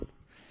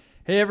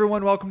Hey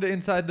everyone, welcome to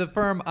Inside the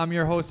Firm. I'm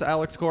your host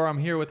Alex Gore. I'm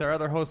here with our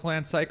other host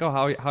Lance Psycho.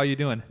 How you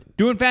doing?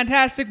 Doing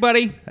fantastic,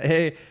 buddy.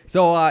 Hey,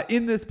 so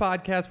in this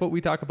podcast, what we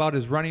talk about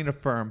is running a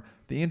firm,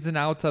 the ins and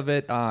outs of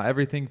it,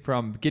 everything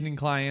from getting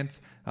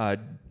clients,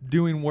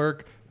 doing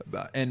work,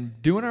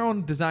 and doing our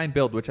own design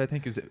build, which I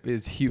think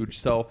is huge.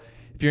 So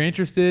if you're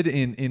interested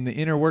in the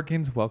inner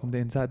workings, welcome to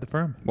Inside the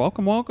Firm.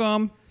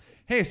 Welcome.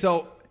 Hey,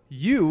 so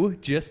you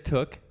just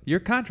took your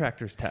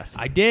contractor's test.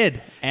 I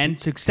did, and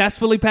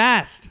successfully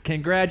passed.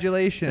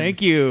 Congratulations.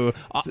 Thank you.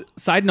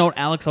 Side note,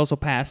 Alex also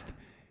passed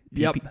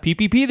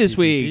PPP this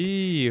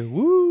week.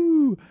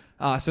 Woo!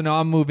 So now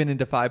I'm moving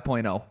into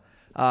 5.0.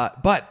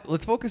 But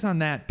let's focus on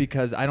that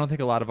because I don't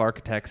think a lot of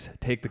architects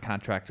take the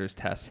contractor's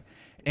test.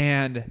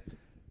 And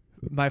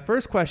my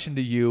first question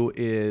to you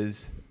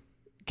is,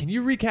 can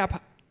you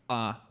recap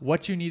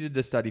what you needed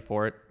to study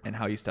for it and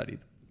how you studied?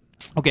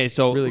 Okay,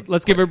 so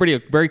let's give everybody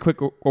a very quick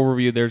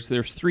overview.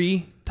 There's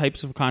three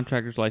types of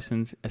contractor's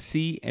license: a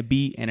C, a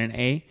B, and an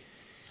A.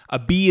 A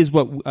B is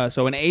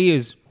so an A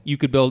is you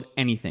could build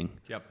anything.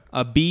 Yep.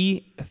 A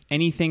B,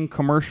 anything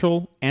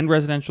commercial and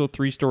residential,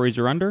 3 stories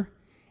or under.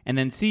 And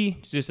then C,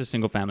 it's just a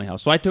single family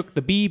house. So I took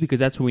the B because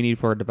that's what we need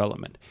for our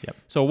development. Yep.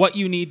 So what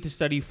you need to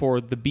study for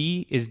the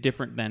B is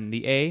different than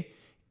the A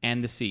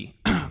and the C.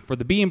 For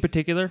the B in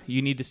particular,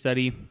 you need to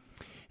study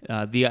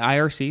the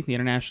IRC, the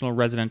International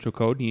Residential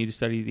Code. You need to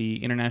study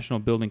the International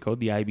Building Code,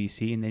 the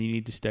IBC, and then you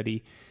need to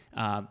study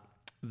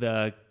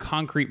the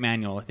Concrete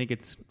Manual. I think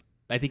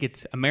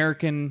it's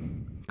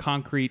American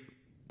Concrete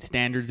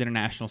Standards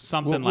International,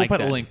 something like that.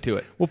 We'll put a link to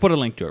it. We'll put a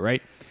link to it,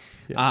 right?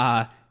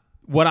 Yeah.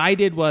 What I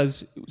did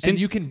was, and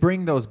you can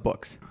bring those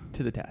books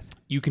to the test.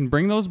 You can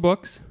bring those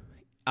books.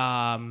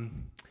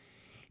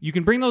 You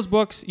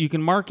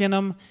can mark in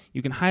them.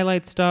 You can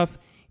highlight stuff.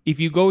 If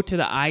you go to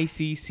the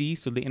ICC,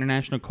 so the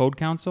International Code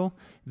Council,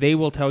 they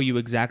will tell you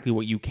exactly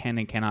what you can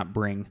and cannot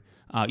bring.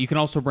 You can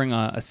also bring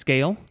a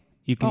scale.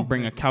 You can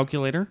bring a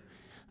calculator.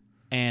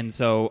 And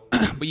so,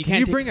 but you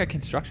can't... Can you bring a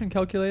construction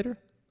calculator?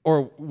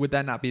 Or would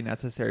that not be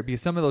necessary?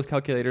 Because some of those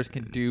calculators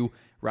can do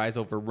rise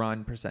over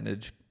run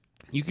percentage.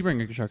 You can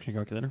bring a construction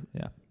calculator.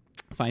 Yeah.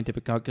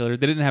 Scientific calculator.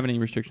 They didn't have any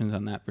restrictions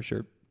on that for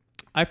sure.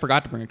 I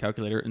forgot to bring a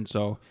calculator, and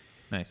so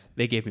nice.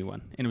 They gave me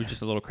one. And it was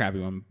just a little crappy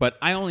one. But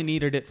I only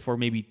needed it for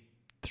maybe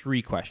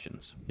 3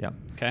 questions. Yeah.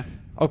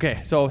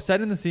 Okay, so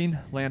setting the scene,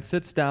 Lance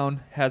sits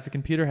down, has the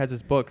computer, has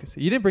his book. So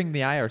you didn't bring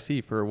the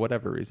IRC for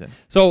whatever reason.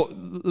 So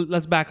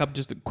let's back up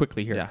just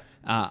quickly here.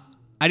 Yeah.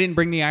 I didn't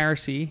bring the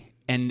IRC,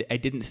 and I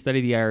didn't study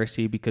the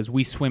IRC because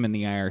we swim in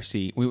the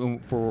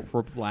IRC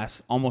for the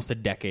last almost a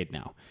decade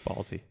now.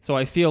 Ballsy. So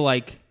I feel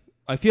like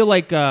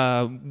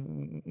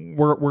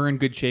we're in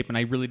good shape, and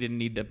I really didn't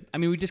need to. I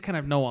mean, we just kind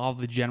of know all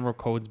the general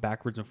codes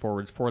backwards and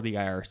forwards for the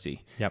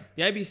IRC. Yep.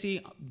 The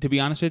IBC, to be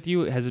honest with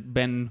you, has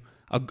been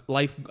a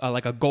life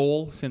like a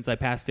goal since I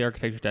passed the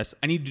architecture test.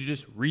 I need to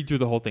just read through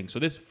the whole thing. So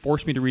this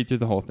forced me to read through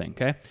the whole thing.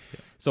 Okay. Yep.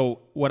 So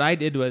what I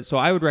did was,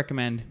 I would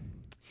recommend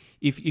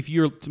if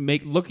you're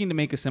looking to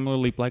make a similar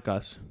leap like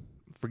us,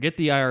 forget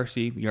the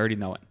IRC. You already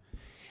know it.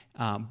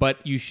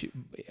 But you should,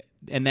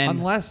 and then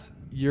unless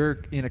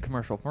you're in a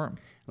commercial firm.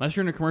 Unless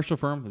you're in a commercial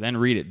firm, then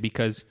read it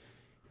because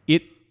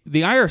the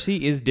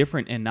IRC is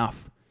different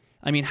enough.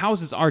 I mean,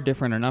 houses are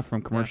different enough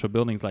from commercial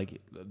buildings,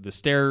 like the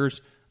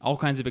stairs, all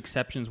kinds of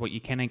exceptions, what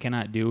you can and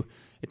cannot do.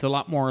 It's a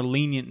lot more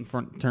lenient in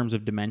terms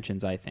of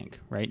dimensions, I think,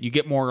 right? You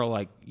get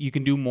more you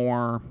can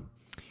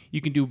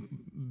do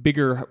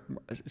bigger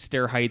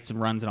stair heights and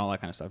runs and all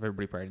that kind of stuff.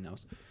 Everybody probably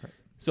knows. Right.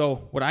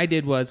 So what I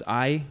did was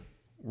I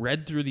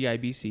read through the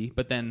IBC,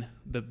 but then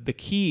the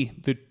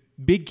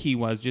big key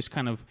was just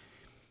kind of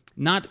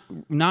not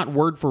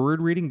word for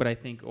word reading, but I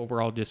think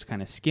overall just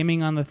kind of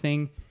skimming on the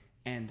thing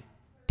and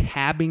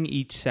tabbing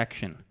each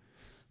section.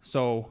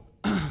 So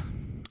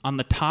on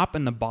the top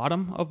and the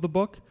bottom of the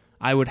book,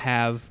 I would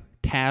have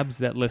tabs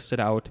that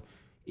listed out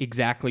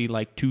exactly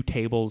like 2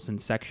 tables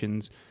and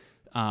sections,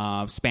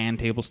 span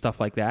tables, stuff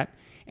like that.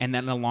 And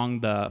then along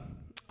the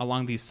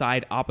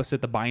side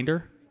opposite the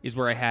binder is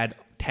where I had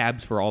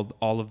tabs for all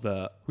of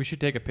the... We should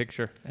take a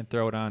picture and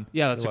throw it on.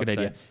 Yeah, that's a good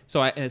idea.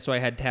 So I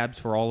had tabs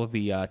for all of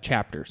the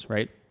chapters,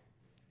 right?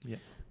 Yeah.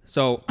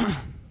 So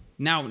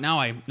now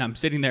I'm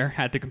sitting there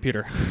at the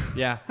computer.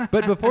 Yeah.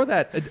 But before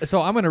that,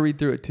 so I'm going to read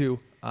through it too.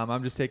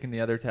 I'm just taking the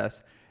other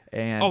tests.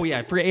 And oh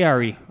yeah, for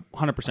ARE,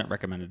 100%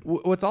 recommended.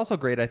 What's also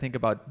great, I think,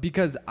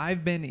 because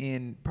I've been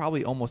in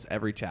probably almost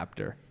every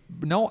chapter.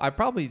 No, I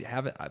probably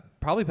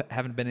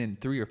haven't been in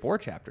 3 or 4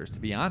 chapters, to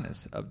be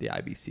honest, of the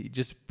IBC,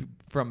 just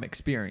from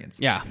experience.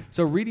 Yeah.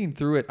 So reading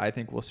through it, I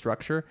think, will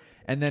structure.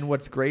 And then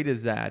what's great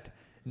is that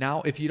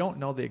now, if you don't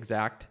know the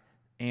exact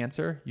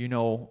answer, you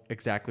know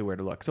exactly where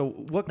to look. So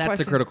That's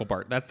the critical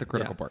part.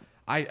 part.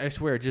 I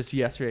swear, just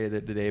yesterday,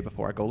 the day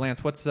before, I go,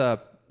 Lance,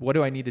 what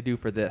do I need to do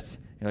for this?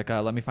 You're like,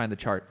 let me find the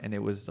chart. And it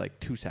was like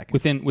 2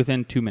 seconds.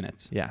 Within 2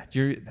 minutes. Yeah.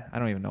 I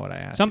don't even know what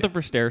I asked. Something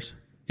for stairs.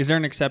 Is there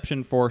an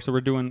exception for? So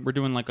we're doing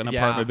like an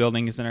apartment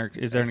building. Is there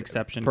an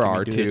exception for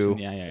R2?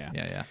 Yeah.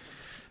 Yeah.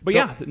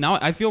 But now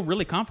I feel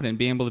really confident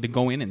being able to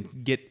go in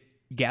and get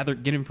get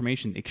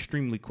information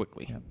extremely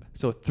quickly. Yep.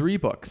 So 3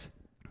 books.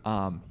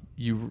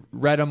 You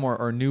read them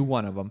or knew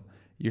one of them.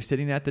 You're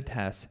sitting at the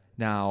test.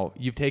 Now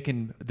you've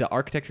taken the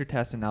architecture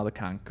test and now the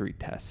concrete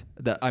test.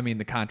 The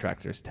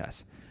contractor's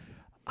test.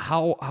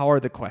 How are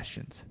the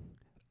questions?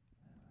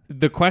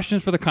 The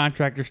questions for the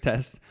contractor's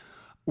test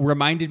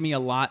reminded me a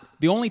lot.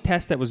 The only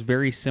test that was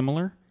very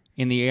similar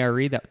in the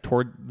ARE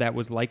that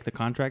was like the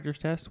contractor's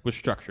test was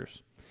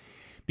structures.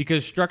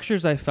 Because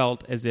structures, I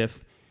felt as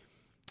if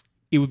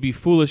it would be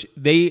foolish.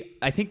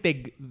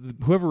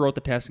 Whoever wrote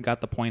the test got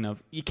the point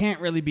of, you can't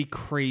really be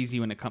crazy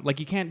when it comes, like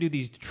you can't do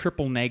these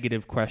triple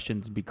negative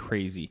questions and be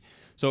crazy.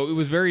 So it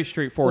was very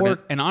straightforward.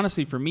 And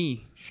honestly, for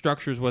me,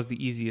 structures was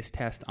the easiest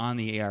test on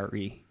the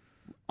ARE.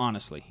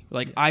 Honestly,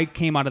 I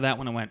came out of that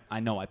when I went,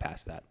 I know I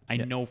passed that. I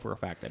know for a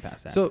fact I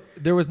passed that. So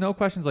there was no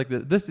questions like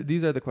this.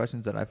 These are the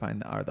questions that I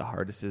find are the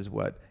hardest. Is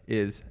what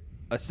is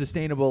a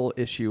sustainable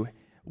issue?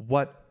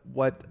 What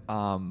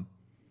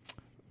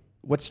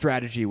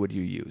strategy would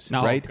you use?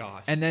 Right?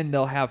 Gosh. And then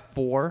they'll have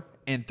 4,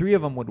 and 3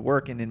 of them would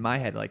work. And in my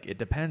head, it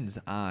depends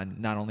on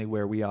not only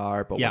where we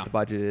are, but what the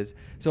budget is.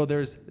 So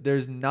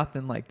there's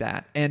nothing like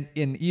that. And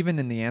even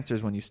in the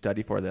answers when you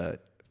study for the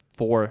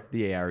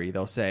ARE,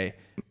 they'll say,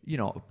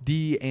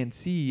 D and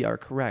C are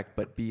correct,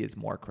 but B is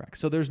more correct.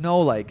 So there's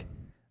no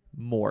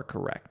more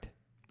correct.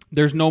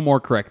 There's no more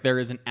correct. There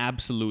is an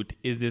absolute,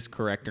 is this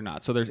correct or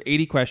not? So there's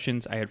 80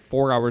 questions. I had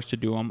 4 hours to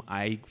do them.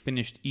 I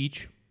finished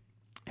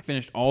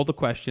all the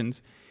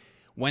questions,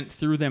 went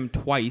through them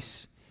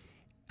twice,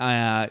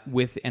 and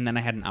then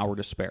I had an hour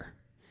to spare.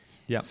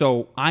 Yeah.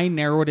 So I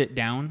narrowed it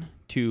down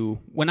to,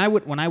 when I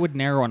would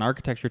narrow an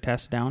architecture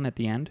test down at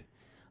the end,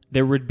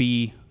 there would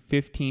be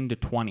 15 to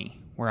 20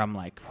 where I'm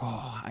like,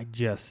 I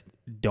just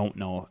don't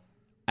know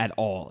at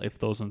all if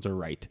those ones are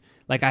right.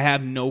 I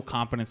have no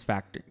confidence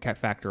factor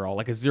at all,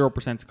 like a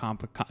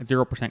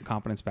 0%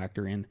 confidence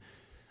factor in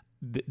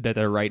that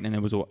they're right, and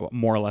it was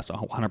more or less a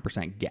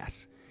 100%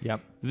 guess.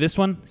 Yep. This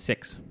one,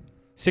 6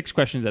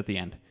 questions at the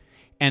end,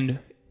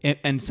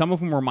 and some of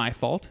them were my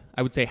fault.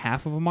 I would say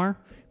half of them are,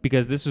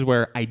 because this is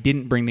where I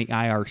didn't bring the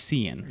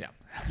IRC in. Yeah.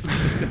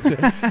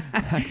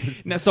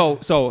 Now,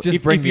 so just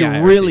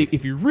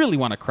if you really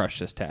want to crush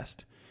this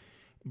test,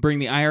 bring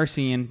the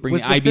IRC in, bring the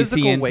IBC in. Was the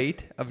physical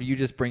weight of you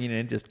just bringing it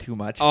in just too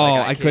much? Oh,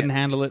 I couldn't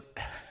handle it.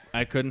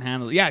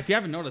 Yeah, if you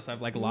haven't noticed,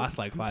 I've lost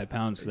 5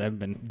 pounds because I haven't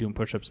been doing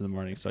push-ups in the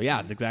morning. So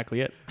yeah, that's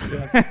exactly it.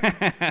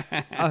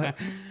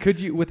 Could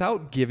you,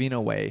 without giving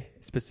away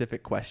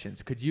specific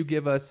questions, could you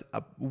give us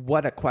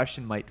what a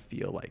question might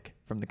feel like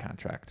from the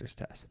contractor's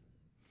test?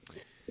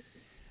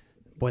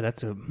 Boy,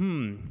 that's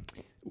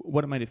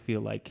what might it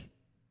feel like?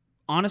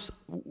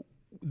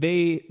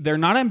 They're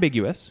not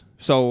ambiguous.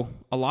 So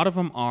a lot of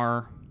them.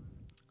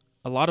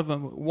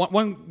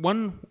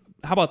 One.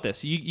 How about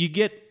this? You'll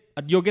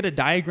get a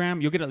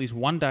diagram. You'll get at least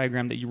one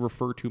diagram that you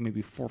refer to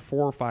maybe for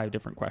 4 or 5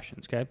 different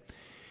questions. Okay,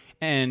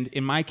 and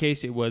in my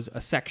case, it was a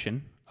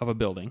section of a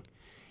building,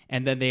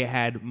 and then they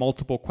had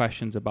multiple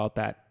questions about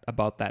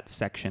that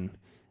section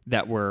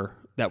that were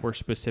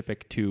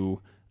specific to.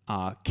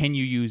 Can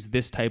you use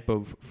this type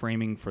of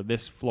framing for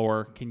this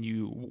floor?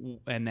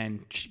 And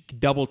then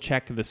double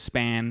check the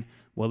span.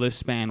 Will this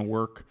span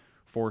work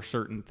for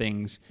certain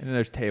things? And then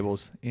there's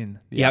tables in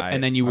the Yep,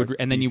 and then you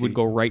would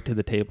go right to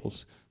the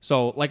tables.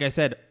 So, like I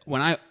said,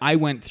 when I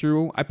went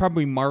through, I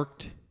probably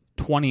marked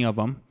 20 of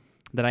them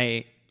that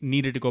I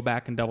needed to go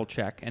back and double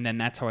check, and then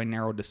that's how I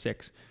narrowed to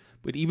 6.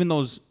 But even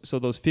those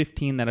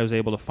 15 that I was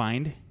able to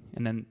find,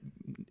 and then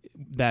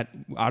that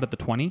out of the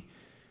 20,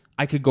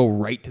 I could go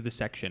right to the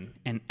section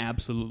and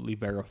absolutely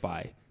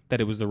verify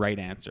that it was the right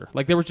answer.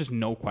 There was just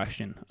no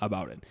question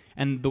about it.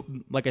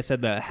 And like I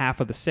said, the half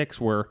of the 6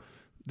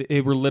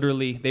 they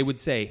would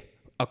say,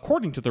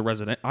 according to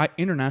the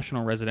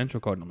International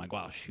Residential Code. And I'm like,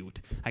 wow, shoot.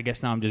 I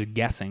guess now I'm just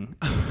guessing.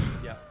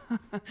 Yeah.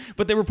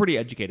 But they were pretty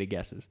educated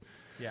guesses.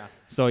 Yeah.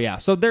 So yeah.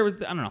 So there was,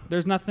 I don't know.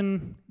 There's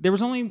nothing. There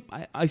was only,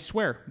 I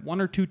swear,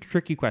 1 or 2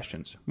 tricky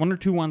questions. 1 or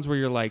 2 ones where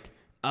you're like,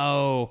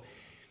 oh,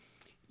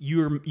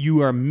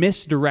 you are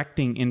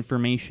misdirecting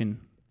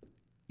information,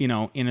 in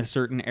a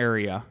certain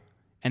area,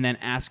 and then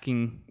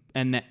asking,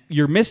 and that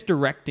you're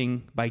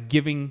misdirecting by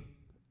giving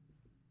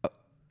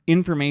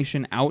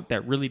information out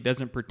that really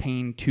doesn't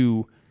pertain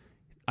to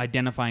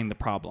identifying the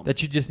problem.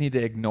 That you just need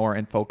to ignore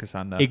and focus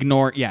on the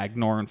ignore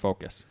and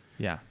focus.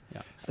 Yeah.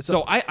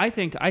 So I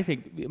think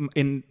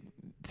in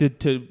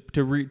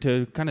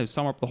to kind of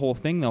sum up the whole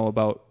thing though,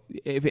 about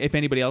if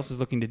anybody else is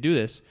looking to do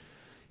this,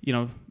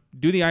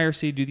 do the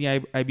IRC, do the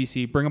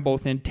IBC, bring them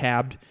both in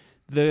tabbed.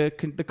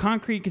 The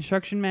concrete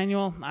construction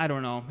manual, I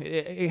don't know.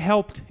 It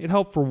helped. It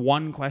helped for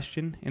one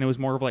question, and it was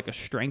more of a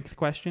strength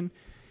question.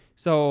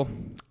 So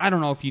I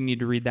don't know if you need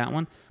to read that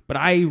one, but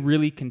I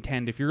really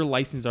contend if you're a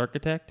licensed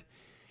architect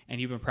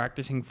and you've been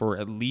practicing for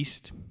at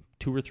least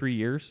 2 or 3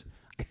 years,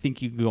 I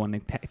think you can go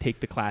and take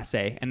the Class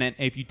A. And then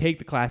if you take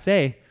the Class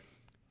A,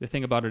 the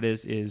thing about it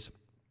is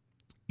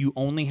you're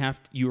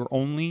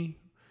only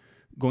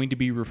going to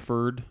be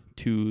referred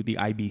to the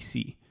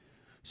IBC.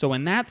 So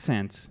in that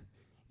sense,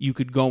 you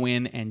could go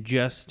in and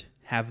just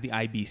have the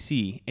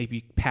IBC. If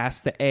you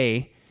pass the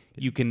A,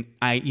 you can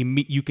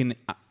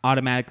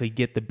automatically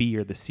get the B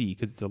or the C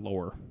because it's a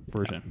lower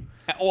version.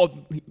 Oh,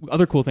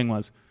 other cool thing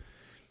was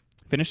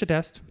finish the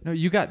test. No,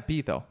 you got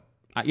B though.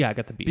 Yeah, I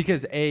got the B.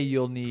 Because A,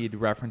 you'll need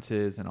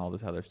references and all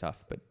this other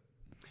stuff. But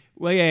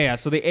well, yeah.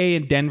 So the A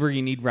in Denver,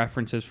 you need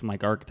references from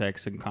like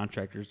architects and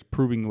contractors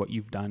proving what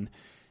you've done.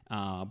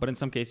 But in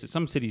some cases,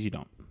 some cities you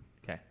don't.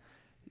 Okay.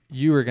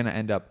 You were going to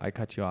end up, I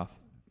cut you off.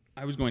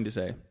 I was going to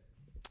say,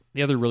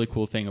 the other really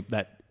cool thing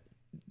that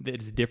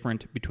is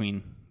different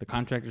between the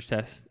contractor's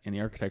test and the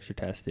architecture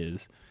test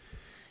is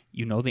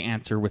you know the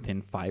answer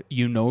within 5.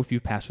 You know if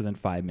you've passed within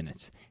 5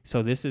 minutes.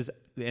 So this is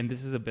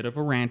a bit of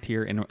a rant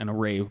here and a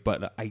rave,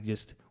 but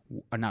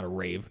not a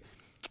rave.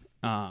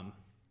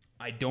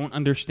 I don't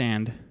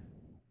understand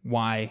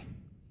why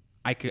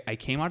I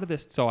came out of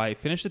this. So I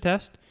finished the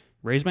test,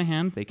 raised my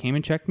hand. They came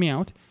and checked me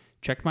out,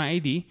 checked my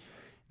ID.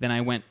 Then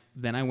I went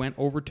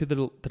over to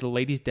the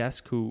lady's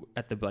desk who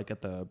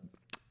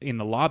in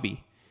the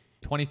lobby.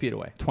 20 feet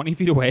away. 20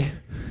 feet away.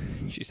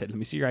 She said, let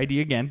me see your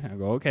ID again. I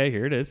go, okay,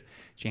 here it is.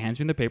 She hands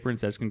me the paper and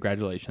says,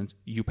 congratulations,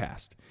 you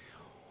passed.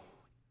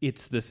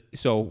 It's this.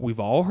 So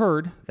we've all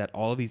heard that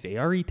all of these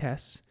ARE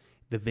tests,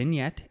 the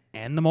vignette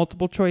and the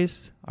multiple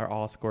choice are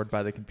all scored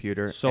by the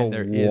computer. So and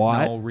there is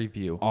no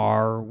review.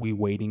 Are we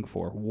waiting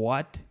for?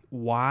 What?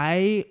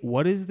 Why?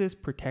 What is this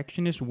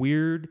protectionist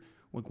weird?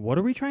 Like, what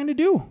are we trying to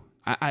do?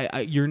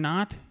 You're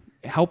not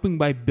helping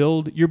by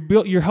build.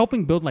 You're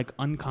helping build like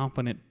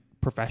unconfident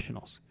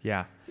professionals.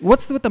 Yeah.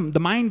 What's the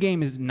mind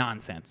game is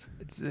nonsense.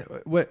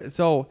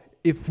 So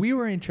if we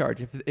were in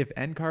charge, if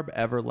NCARB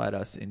ever let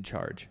us in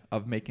charge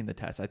of making the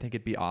test, I think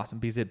it'd be awesome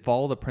because it'd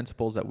follow the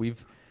principles that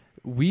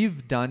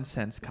we've done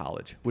since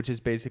college, which is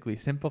basically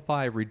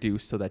simplify,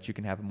 reduce so that you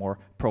can have a more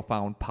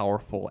profound,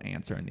 powerful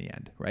answer in the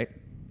end, right?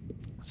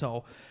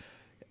 So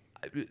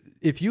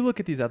if you look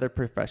at these other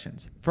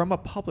professions from a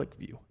public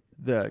view,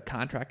 the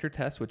contractor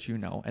test, which you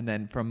know, and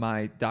then from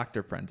my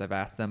doctor friends, I've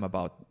asked them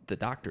about the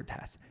doctor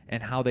test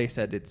and how they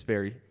said it's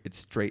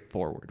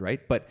straightforward,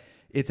 right? But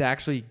it's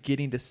actually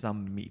getting to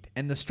some meat.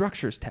 And the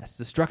structures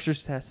test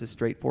is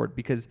straightforward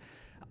because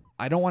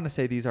I don't want to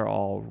say these are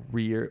all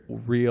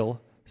real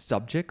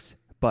subjects,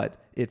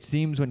 but it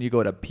seems when you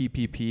go to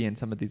PPP and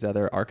some of these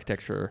other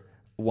architecture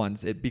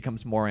ones, it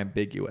becomes more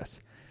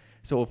ambiguous.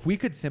 So if we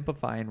could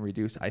simplify and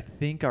reduce, I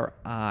think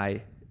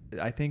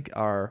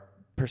our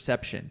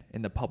perception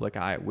in the public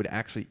eye would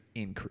actually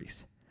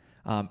increase.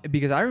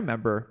 Because I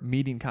remember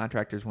meeting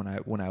contractors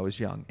when I was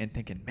young and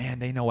thinking, man,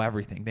 they know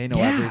everything. They know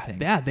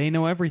everything. Yeah, they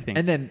know everything.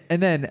 And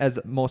then, as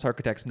most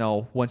architects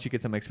know, once you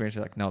get some experience,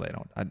 you're like, no, they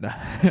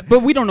don't.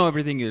 But we don't know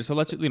everything either. So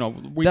let's,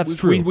 that's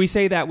true. We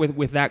say that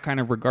with that kind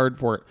of regard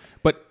for it.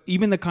 But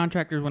even the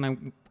contractors,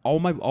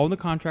 all the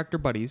contractor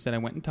buddies that I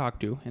went and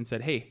talked to and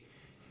said, hey,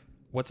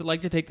 what's it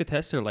like to take the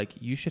test? They're like,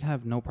 you should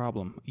have no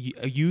problem.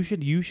 You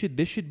should.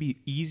 This should be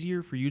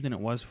easier for you than it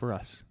was for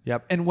us.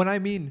 Yep. And when I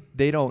mean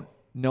they don't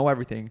know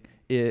everything,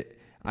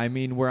 I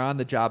mean we're on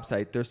the job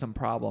site. There's some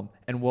problem,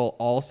 and we'll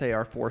all say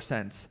our 4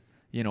 cents.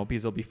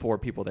 Because there'll be 4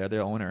 people there,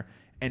 the owner,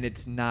 and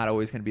it's not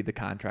always going to be the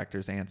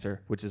contractor's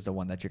answer, which is the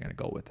one that you're going to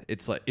go with.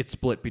 It's like it's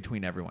split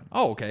between everyone.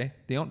 Oh, okay.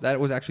 That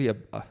was actually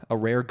a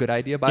rare good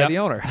idea by the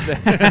owner.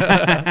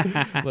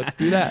 Let's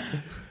do that.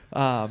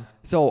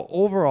 So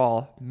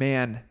overall,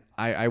 man.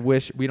 I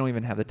wish we don't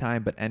even have the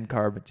time, but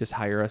NCARB, just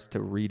hire us to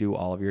redo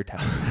all of your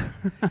tests.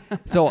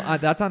 So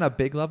that's on a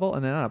big level.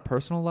 And then on a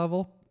personal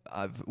level,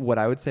 what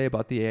I would say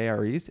about the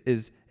AREs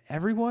is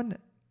everyone,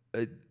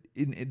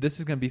 this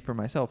is going to be for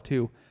myself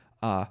too,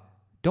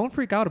 don't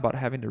freak out about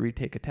having to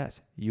retake a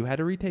test. You had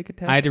to retake a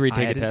test. I had to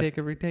retake a test. Take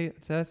a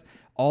retake test.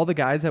 All the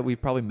guys that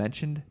we've probably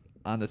mentioned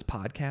on this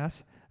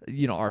podcast,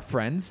 our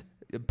friends,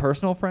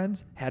 personal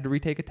friends, had to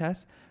retake a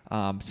test.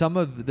 Some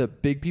of the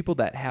big people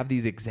that have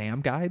these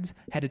exam guides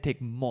had to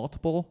take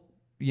multiple,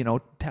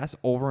 tests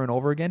over and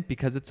over again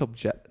because it's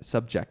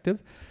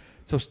subjective.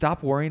 So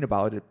stop worrying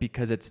about it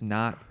because it's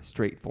not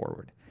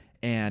straightforward.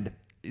 And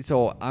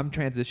so I'm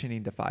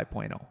transitioning to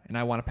 5.0 and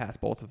I want to pass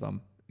both of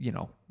them,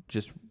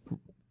 just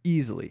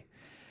easily.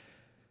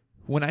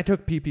 When I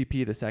took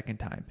PPP the second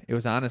time, it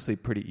was honestly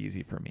pretty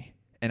easy for me.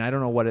 And I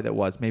don't know what it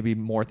was. Maybe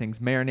more things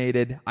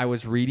marinated. I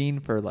was reading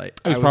for it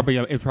was probably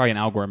an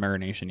algorithm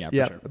marination.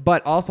 Yeah, for sure.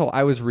 But also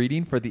I was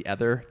reading for the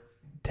other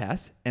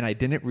tests, and I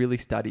didn't really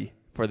study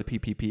for the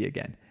PPP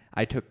again.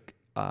 I took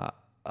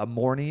a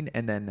morning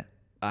and then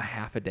a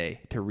half a day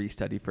to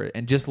restudy for it,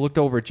 and just looked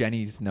over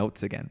Jenny's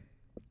notes again,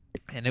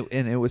 and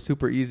it was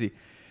super easy.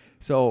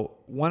 So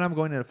when I'm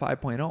going into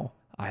 5.0,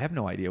 I have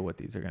no idea what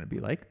these are going to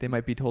be like. They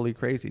might be totally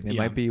crazy. They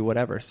might be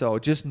whatever. So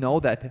just know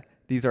that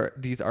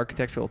these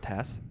architectural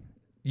tests.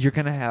 You're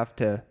going to have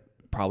to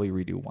probably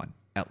redo one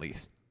at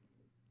least.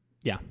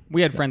 Yeah.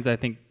 We had friends, I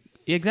think.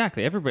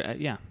 Exactly.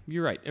 Everybody. Yeah,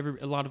 you're right.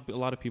 A lot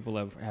of people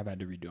have had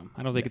to redo them.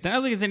 I don't think it's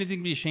anything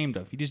to be ashamed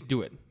of. You just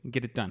do it and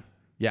get it done.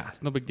 Yeah.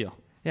 It's no big deal.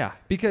 Yeah.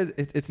 Because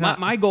it's not.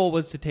 My goal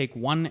was to take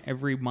one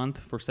every month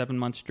for 7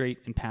 months straight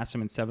and pass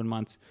them in 7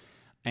 months.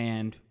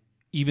 And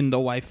even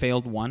though I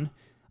failed one,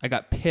 I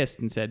got pissed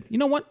and said, you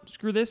know what?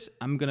 Screw this.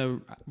 I'm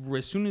gonna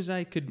as soon as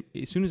I could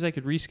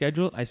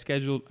reschedule it. I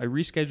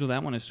rescheduled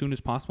that one as soon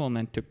as possible, and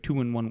then took 2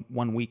 in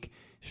 1 week.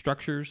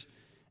 Structures,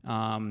 it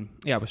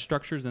was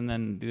structures, and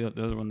then the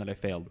other one that I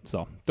failed.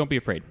 So don't be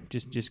afraid.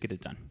 Just get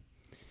it done.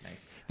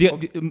 Nice.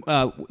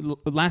 The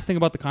last thing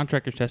about the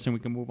contractor's test, and we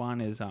can move on,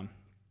 is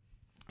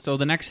so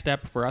the next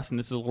step for us, and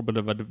this is a little bit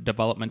of a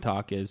development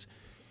talk, is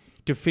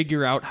to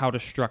figure out how to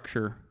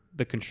structure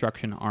the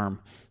construction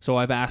arm. So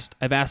I've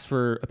asked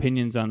for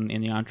opinions in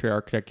the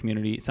EntreArchitect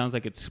community. It sounds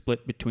like it's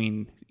split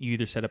between you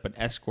either set up an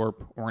S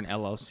Corp or an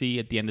LLC.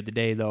 At the end of the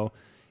day, though,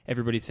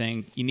 everybody's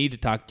saying you need to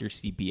talk to your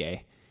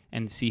CPA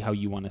and see how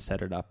you want to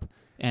set it up.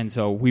 And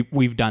so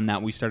we've done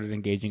that. We started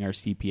engaging our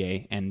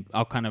CPA, and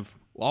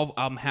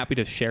I'm happy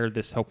to share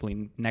this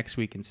hopefully next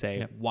week and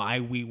say why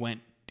we went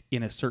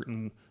in a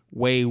certain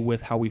way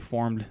with how we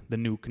formed the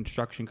new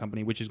construction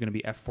company, which is going to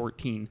be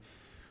F14.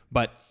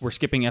 But we're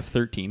skipping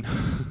F13.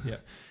 Yeah.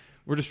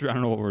 I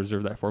don't know what we'll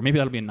reserve that for. Maybe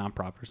that'll be a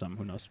nonprofit or something.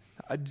 Who knows?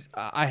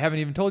 I haven't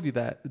even told you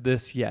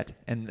this yet.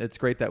 And it's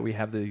great that we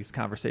have these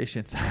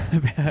conversations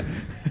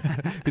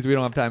because we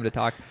don't have time to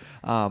talk.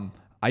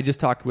 I just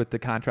talked with the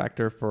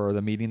contractor for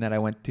the meeting that I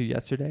went to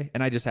yesterday.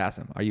 And I just asked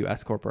him, are you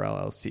S Corp or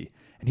LLC?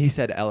 And he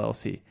said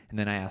LLC. And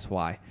then I asked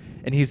why.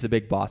 And he's the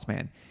big boss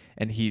man.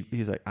 And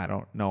he's like, I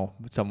don't know.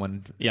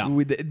 Someone. Yeah.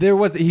 There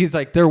was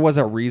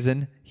a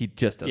reason. He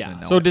just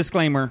doesn't know. So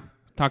disclaimer.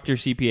 Talk to your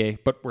CPA,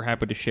 but we're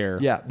happy to share.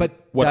 Yeah,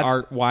 but why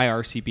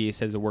our CPA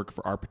says it work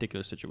for our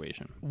particular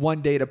situation.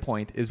 One data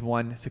point is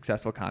one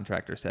successful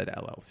contractor said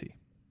LLC.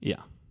 Yeah.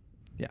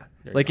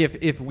 Like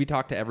if we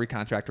talk to every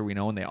contractor we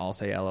know and they all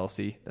say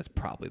LLC, that's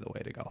probably the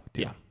way to go.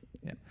 Too.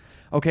 Yeah.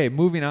 Okay,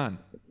 moving on.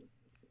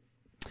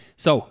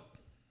 So,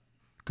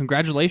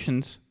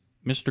 congratulations,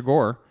 Mr.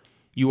 Gore.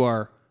 You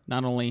are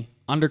not only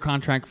under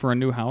contract for a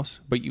new house,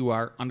 but you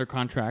are under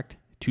contract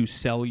to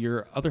sell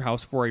your other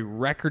house for a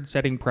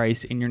record-setting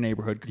price in your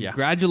neighborhood.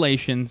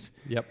 Congratulations.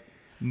 Yep.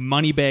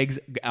 Moneybags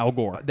Al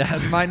Gore.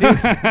 That's my new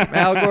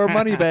Al Gore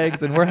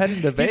Moneybags, and we're heading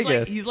to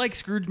Vegas. He's like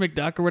Scrooge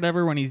McDuck or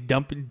whatever when he's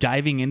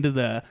diving into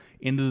the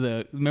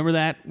remember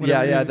that?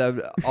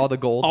 Whatever, all the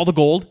gold. All the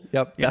gold.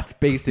 Yep. Yeah. That's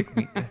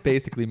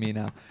basically me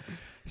now.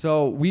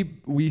 So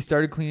we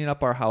started cleaning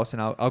up our house,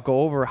 and I'll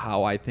go over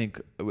how I think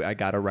I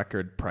got a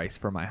record price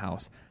for my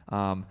house.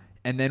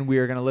 And then we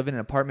were going to live in an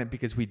apartment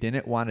because we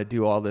didn't want to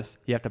do all this.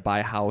 You have to buy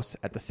a house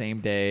at the same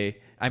day.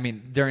 I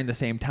mean, during the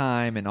same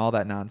time and all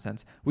that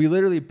nonsense. We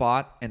literally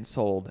bought and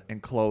sold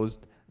and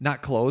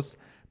not closed,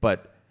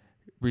 but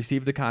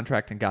received the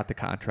contract and got the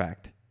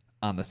contract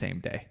on the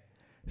same day.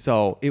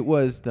 So it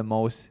was the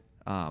most.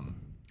 How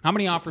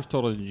many offers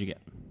total did you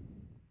get?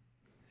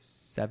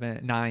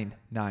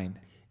 9.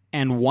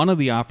 And one of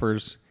the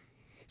offers.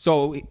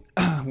 So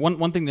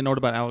one thing to note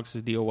about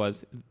Alex's deal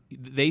was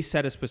they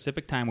set a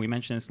specific time. We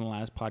mentioned this in the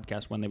last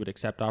podcast when they would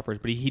accept offers,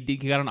 but he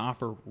got an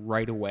offer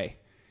right away.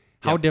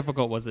 How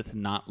difficult was it to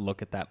not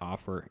look at that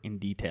offer in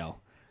detail?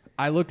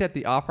 I looked at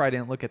the offer. I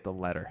didn't look at the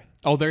letter.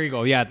 Oh, there you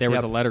go. Yeah, there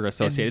was a letter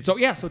associated.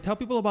 So tell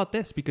people about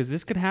this because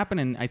this could happen,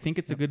 and I think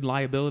it's a good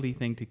liability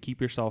thing to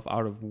keep yourself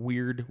out of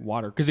weird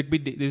water because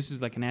this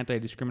is like an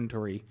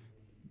anti-discriminatory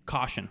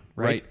caution,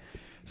 right?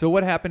 So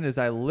what happened is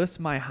I list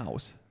my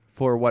house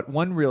for what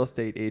one real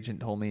estate agent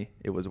told me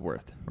it was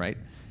worth, right?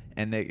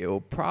 And it will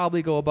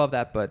probably go above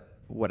that, but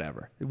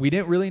whatever. We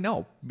didn't really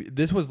know.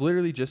 This was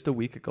literally just a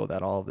week ago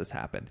that all of this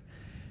happened.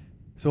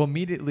 So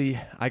immediately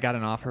I got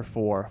an offer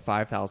for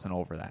 $5,000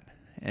 over that.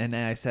 And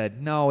then I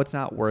said, no, it's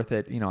not worth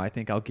it. I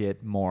think I'll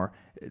get more.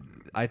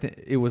 I think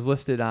it was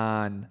listed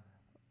on,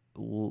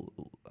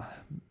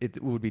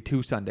 it would be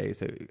 2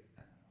 Sundays.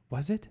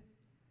 Was it?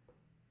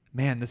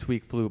 Man, this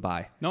week flew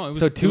by. No, it was.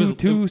 So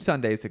two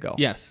Sundays ago.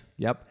 Yes.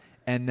 Yep.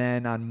 And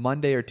then on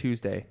Monday or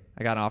Tuesday,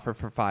 I got an offer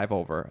for 5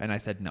 over, and I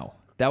said no.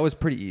 That was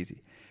pretty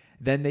easy.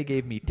 Then they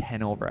gave me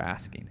 10 over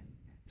asking.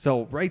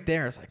 So right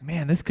there, it's like,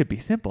 man, this could be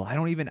simple.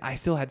 I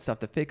still had stuff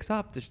to fix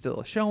up. There's still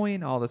a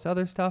showing, all this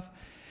other stuff.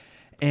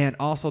 And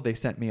also they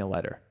sent me a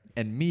letter.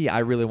 And I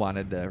really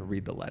wanted to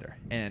read the letter.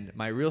 And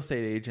my real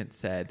estate agent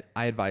said,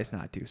 I advise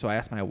not to. So I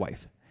asked my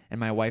wife, and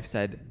my wife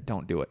said,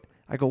 don't do it.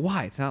 I go,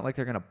 why? It's not like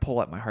they're going to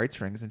pull at my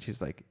heartstrings. And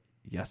she's like,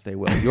 yes, they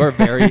will. You are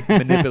very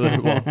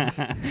manipulable.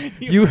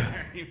 You're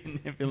very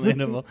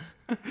manipulable.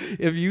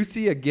 If you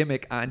see a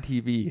gimmick on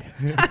TV,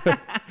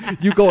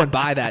 you go and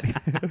buy that,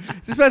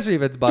 especially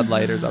if it's Bud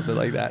Light or something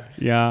like that.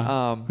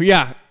 Yeah.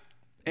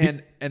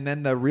 And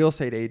then the real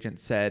estate agent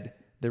said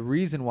the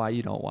reason why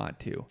you don't want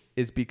to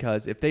is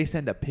because if they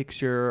send a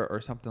picture or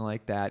something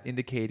like that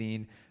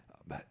indicating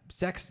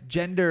sex,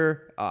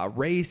 gender,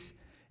 race.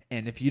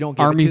 And if you don't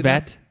get Army it to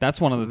vet, them,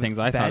 that's one of the things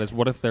I thought is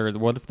what if they're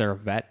a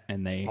vet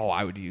and they. Oh,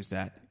 I would use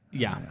that.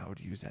 Yeah, I would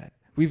use that.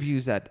 We've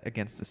used that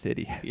against the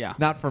city. Yeah,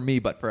 not for me,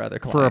 but for other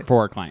clients.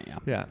 For a client.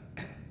 Yeah.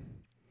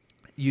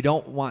 You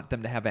don't want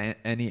them to have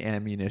any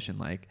ammunition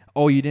like,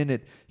 oh, you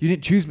didn't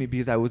choose me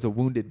because I was a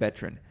wounded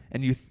veteran,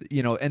 and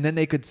and then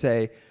they could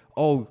say,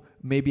 oh,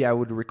 maybe I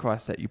would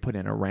request that you put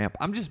in a ramp.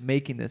 I'm just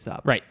making this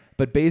up, right?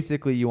 But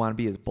basically, you want to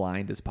be as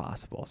blind as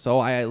possible. So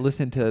I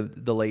listened to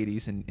the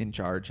ladies in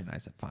charge, and I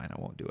said, fine, I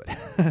won't do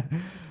it.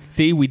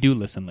 See, we do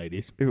listen,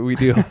 ladies. We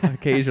do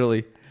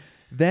occasionally.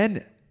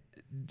 Then,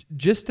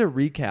 just to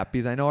recap,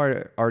 because I know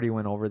I already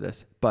went over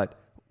this, but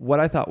what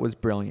I thought was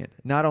brilliant,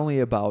 not only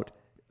about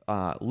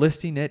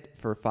listing it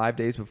for 5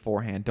 days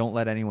beforehand, don't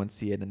let anyone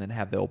see it, and then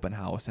have the open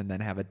house, and then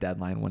have a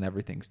deadline when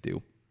everything's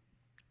due,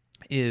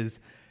 is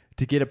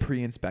to get a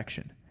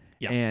pre-inspection.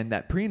 Yeah. And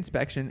that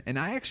pre-inspection, and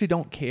I actually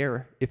don't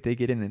care if they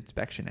get an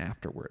inspection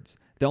afterwards.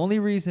 The only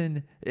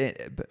reason,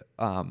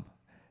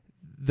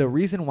 the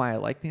reason why I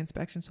like the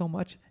inspection so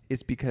much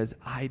is because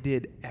I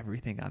did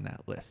everything on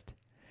that list.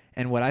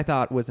 And what I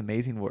thought was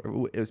amazing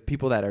it was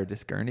people that are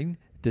discerning.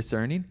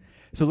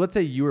 So let's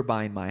say you were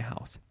buying my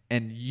house,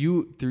 and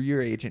you, through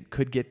your agent,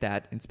 could get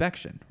that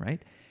inspection,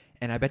 right?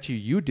 And I bet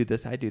you do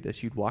this, I do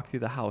this. You'd walk through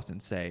the house and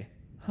say,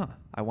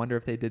 I wonder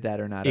if they did that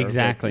or not.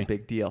 Exactly. Or if it's a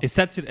big deal. It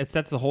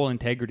sets the whole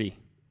integrity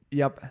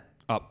Yep.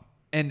 up.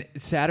 And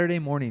Saturday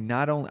morning,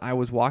 not only I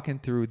was walking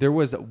through, there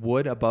was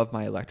wood above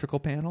my electrical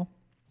panel,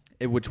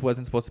 which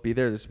wasn't supposed to be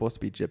there. There's supposed to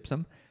be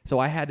gypsum. So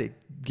I had to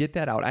get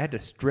that out. I had to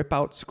strip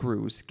out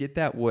screws, get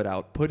that wood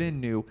out, put in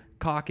new,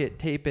 caulk it,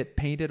 tape it,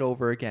 paint it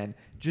over again,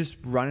 just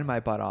running my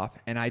butt off.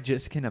 And I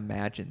just can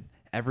imagine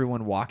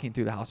everyone walking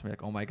through the house and be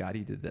like, oh my God,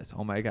 he did this.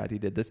 Oh my God, he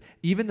did this.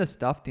 Even the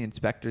stuff the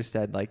inspector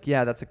said, like,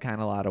 yeah, that's a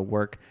kind of lot of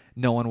work.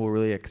 No one will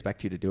really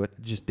expect you to do it.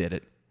 Just did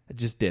it.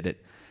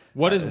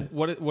 What was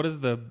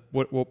the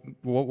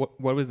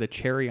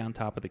cherry on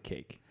top of the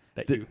cake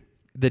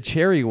The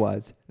cherry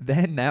was,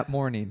 then that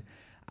morning,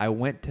 I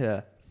went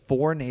to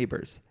 4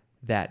 neighbors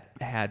that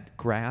had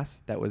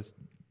grass that was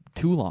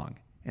too long.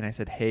 And I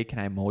said, hey, can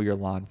I mow your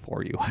lawn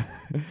for you?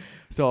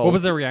 So what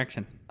was their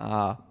reaction?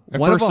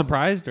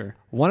 Surprised or?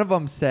 One of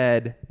them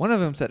said,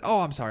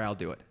 oh, I'm sorry, I'll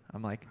do it.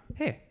 I'm like,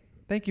 hey,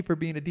 thank you for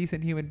being a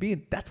decent human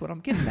being. That's what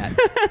I'm getting at.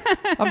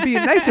 I'm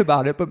being nice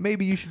about it, but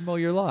maybe you should mow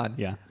your lawn.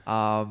 Yeah.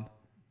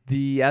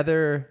 The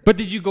other... But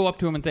did you go up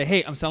to him and say,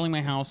 hey, I'm selling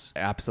my house?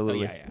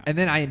 Absolutely. Oh, yeah. And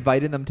then I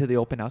invited them to the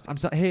open house.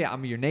 Hey,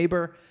 I'm your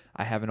neighbor.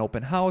 I have an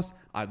open house.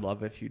 I'd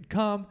love if you'd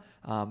come.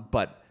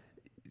 But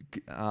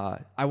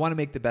I want to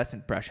make the best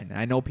impression. And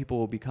I know people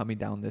will be coming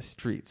down this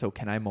street. So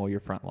can I mow your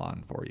front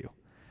lawn for you?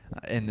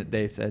 And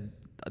they said,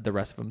 the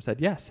rest of them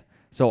said yes.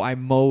 So I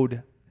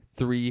mowed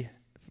three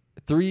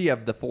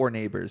of the 4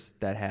 neighbors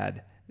that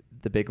had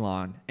the big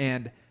lawn.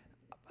 And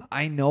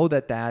I know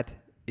that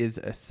is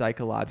a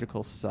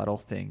psychological subtle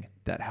thing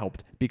that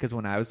helped, because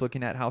when I was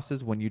looking at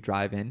houses, when you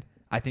drive in,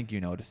 I think you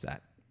notice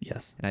that.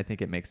 Yes. And I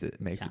think it makes it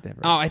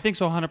different. Oh, I think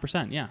so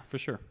 100%. Yeah, for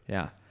sure.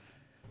 Yeah.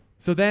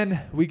 So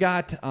then we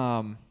got,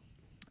 I don't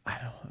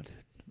know,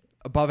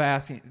 above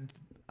asking,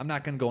 I'm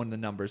not going to go into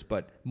the numbers,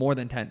 but more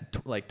than 10,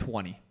 like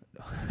 20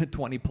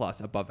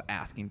 plus above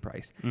asking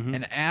price.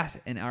 Mm-hmm.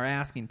 And our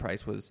asking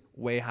price was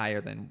way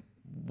higher than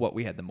what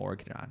we had the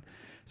mortgage on.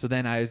 So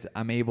then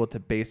I'm able to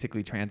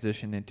basically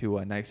transition into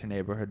a nicer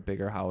neighborhood,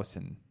 bigger house,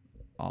 and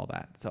all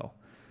that. So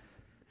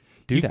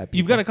do that.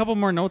 You've got a couple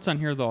more notes on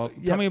here, though.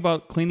 Yep. Tell me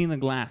about cleaning the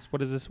glass.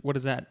 What is this? What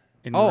is that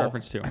in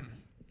reference to?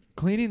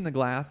 Cleaning the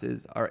glass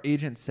is, our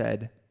agent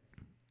said,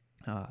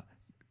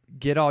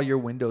 get all your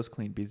windows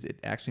cleaned because it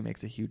actually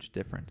makes a huge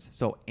difference.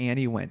 So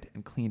Annie went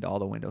and cleaned all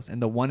the windows. And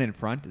the one in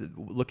front,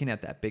 looking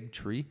at that big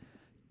tree,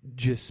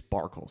 just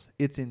sparkles.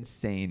 It's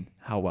insane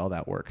how well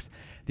that works.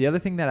 The other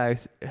thing that I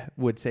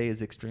would say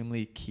is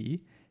extremely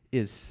key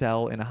is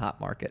sell in a hot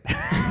market.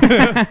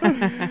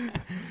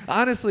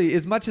 Honestly,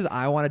 as much as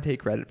I want to take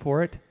credit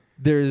for it,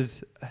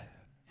 there's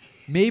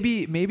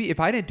maybe if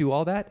I didn't do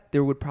all that,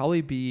 there would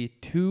probably be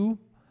 2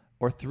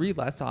 or 3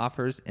 less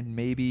offers and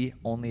maybe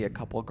only a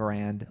couple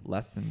grand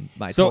less than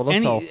my total.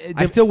 So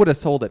I still would have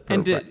sold it.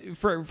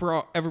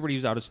 For everybody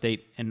who's out of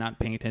state and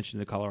not paying attention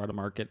to the Colorado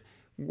market,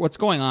 what's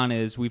going on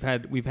is we've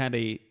had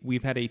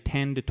a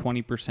 10 to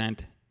 20%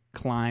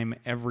 climb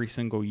every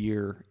single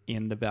year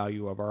in the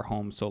value of our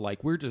home. So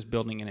like we're just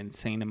building an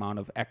insane amount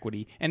of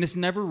equity, and it's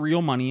never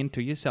real money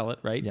until you sell it,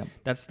 right? Yep.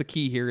 That's the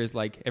key here. Is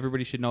like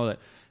everybody should know that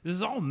this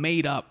is all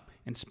made up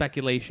and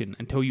speculation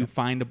until you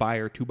find a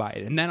buyer to buy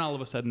it, and then all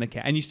of a sudden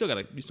and you still got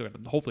to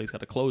hopefully it's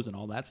got to close and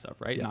all that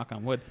stuff, right? Yep. Knock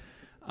on wood.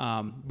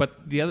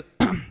 But the other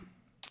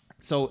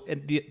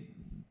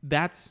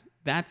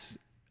that's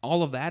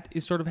all of that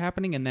is sort of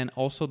happening, and then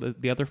also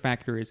the other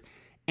factor is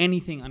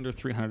anything under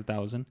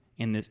 $300,000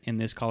 in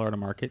this Colorado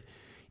market,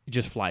 it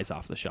just flies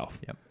off the shelf.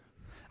 Yep.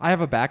 I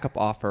have a backup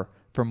offer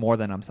for more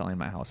than I'm selling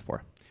my house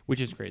for, which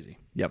is crazy.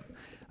 Yep.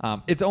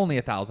 It's only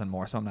 $1,000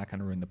 more, so I'm not going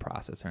to ruin the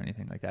process or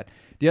anything like that.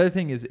 The other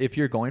thing is, if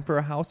you're going for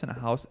a house in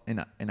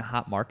a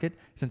hot market,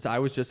 since I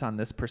was just on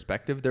this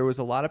perspective, there was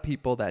a lot of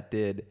people that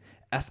did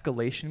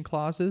escalation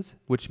clauses,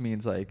 which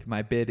means like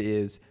my bid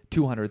is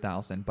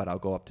 $200,000, but I'll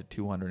go up to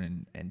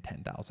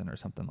 $210,000 or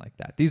something like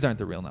that. These aren't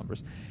the real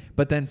numbers,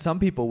 but then some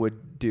people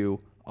would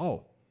do,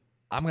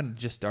 I'm going to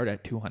just start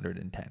at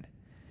 $210,000,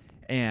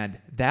 and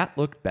that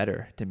looked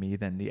better to me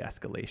than the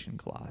escalation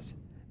clause,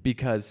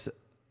 because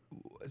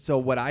So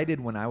what I did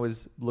when I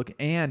was looking,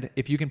 and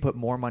if you can put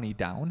more money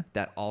down,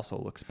 that also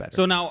looks better.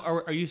 So now,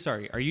 are you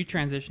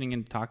transitioning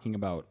into talking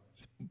about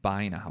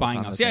buying a house. Buying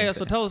a house. Yeah.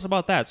 So tell us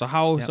about that. So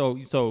how?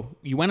 Yep. So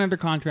you went under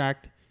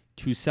contract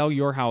to sell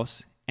your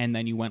house, and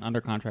then you went under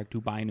contract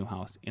to buy a new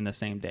house in the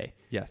same day.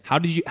 Yes. How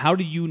did you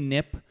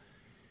nip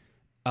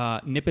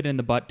it in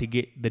the butt to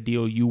get the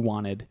deal you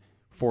wanted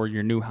for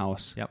your new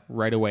house? Yep.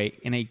 Right away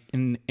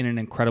in an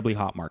incredibly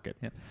hot market.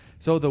 Yep.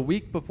 So the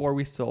week before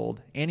we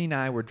sold, Annie and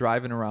I were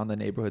driving around the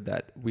neighborhood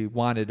that we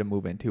wanted to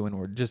move into, and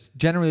we're just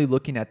generally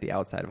looking at the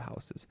outside of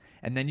houses.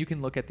 And then you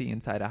can look at the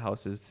inside of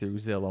houses through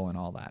Zillow and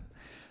all that.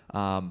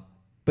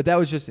 But that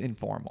was just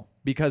informal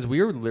because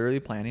we were literally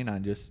planning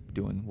on just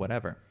doing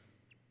whatever.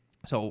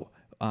 So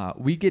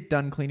we get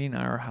done cleaning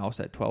our house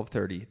at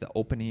 12:30. The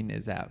opening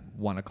is at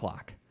 1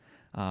 o'clock.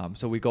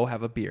 So we go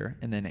have a beer,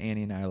 and then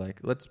Annie and I are like,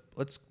 let's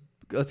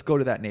go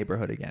to that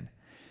neighborhood again.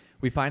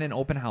 We find an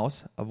open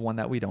house of one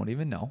that we don't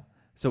even know.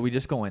 So we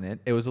just go in it.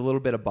 It was a little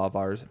bit above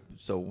ours,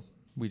 so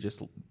we're just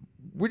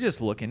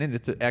looking, and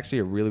it's actually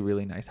a really,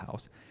 really nice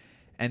house.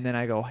 And then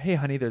I go, hey,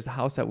 honey, there's a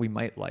house that we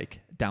might like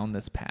down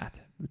this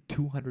path,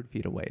 200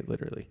 feet away,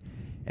 literally.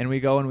 And we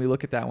go and we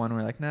look at that one, and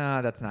we're like,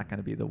 nah, that's not going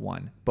to be the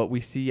one. But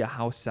we see a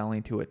house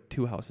selling to it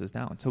 2 houses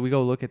down. So we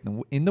go look at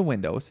in the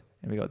windows,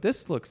 and we go,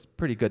 this looks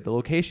pretty good. The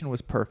location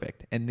was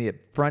perfect, and the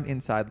front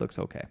inside looks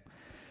okay.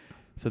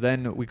 So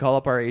then we call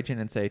up our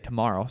agent and say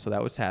tomorrow. So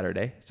that was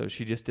Saturday. So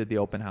she just did the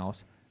open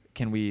house.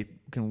 Can we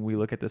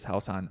look at this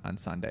house on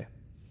Sunday?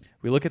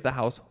 We look at the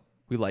house.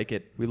 We like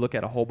it. We look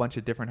at a whole bunch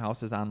of different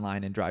houses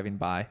online and driving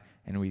by,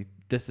 and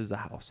this is a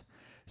house.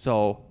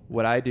 So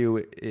what I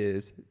do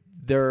is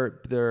they're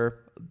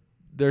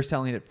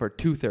selling it for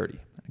 $230.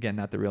 Again,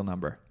 not the real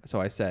number. So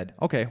I said,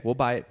 okay, we'll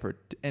buy it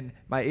and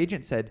my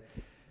agent said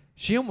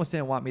she almost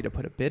didn't want me to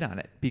put a bid on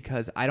it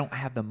because I don't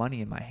have the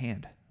money in my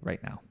hand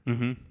right now.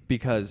 Mm-hmm.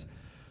 Because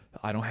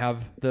I don't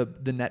have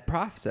the net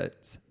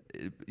profits,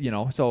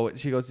 So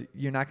she goes,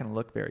 you're not going to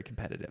look very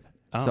competitive.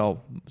 Oh.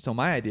 So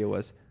my idea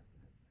was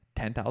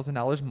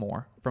 $10,000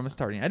 more from a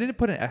starting. I didn't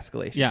put an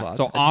escalation clause.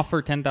 So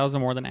offer $10,000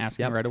 more than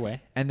asking right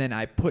away. And then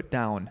I put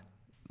down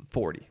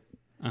 40.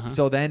 Uh-huh.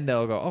 So then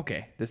they'll go,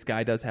 okay, this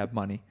guy does have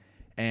money.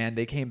 And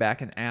they came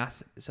back and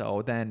asked.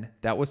 So then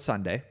that was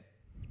Sunday.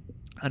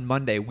 On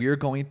Monday, we were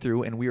going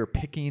through and we were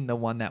picking the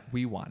one that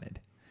we wanted.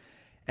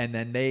 And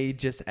then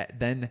it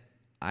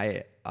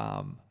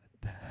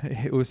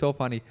was so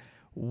funny.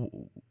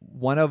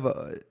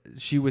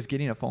 She was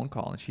getting a phone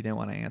call and she didn't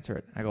want to answer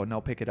it. I go, no,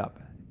 pick it up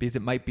because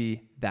it might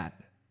be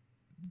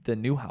the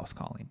new house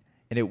calling.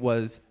 And it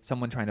was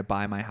someone trying to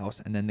buy my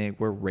house, and then they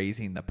were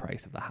raising the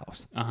price of the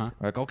house. Uh-huh.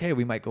 We're like, okay,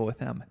 we might go with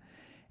them.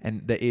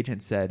 And the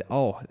agent said,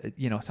 oh,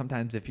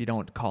 sometimes if you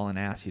don't call and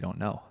ask, you don't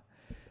know.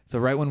 So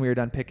right when we were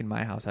done picking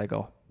my house, I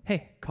go,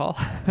 hey, call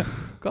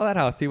that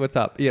house, see what's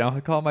up.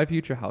 Call my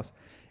future house.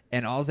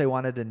 And all they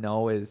wanted to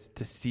know is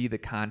to see the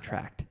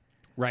contract.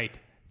 Right.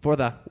 For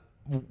the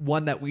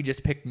one that we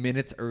just picked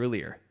minutes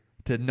earlier,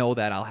 to know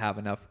that I'll have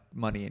enough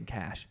money in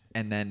cash.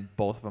 And then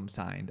both of them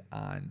signed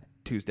on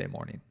Tuesday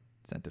morning,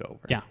 sent it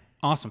over. Yeah.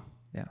 Awesome.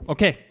 Yeah.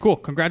 Okay, cool.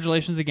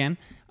 Congratulations again.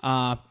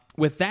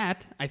 With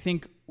that, I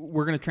think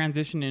we're going to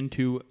transition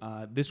into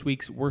this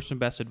week's worst and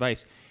best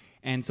advice.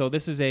 And so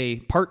this is a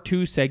part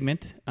 2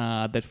 segment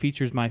that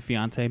features my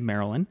fiance,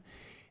 Marilyn.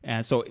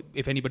 So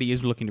if anybody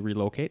is looking to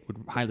relocate,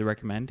 would highly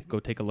recommend go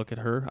take a look at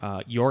her,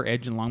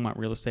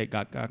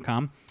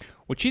 youredgelongmontrealestate.com.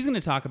 What she's going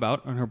to talk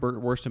about on her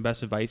worst and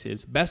best advice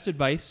is best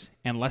advice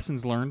and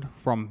lessons learned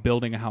from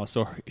building a house.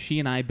 So she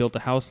and I built a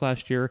house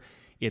last year.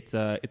 It's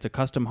a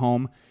custom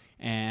home,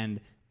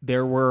 and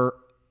there were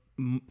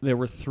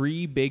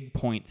 3 big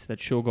points that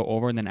she'll go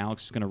over, and then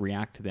Alex is going to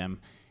react to them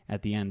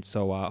at the end.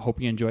 So hope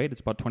you enjoy it.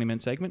 It's about a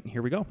 20-minute segment.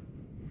 Here we go.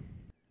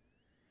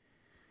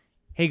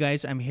 Hey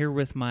guys, I'm here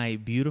with my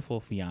beautiful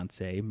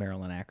fiance,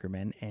 Marilyn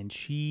Ackerman, and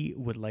she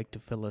would like to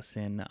fill us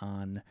in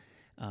on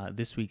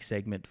this week's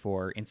segment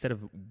for, instead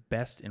of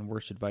best and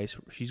worst advice,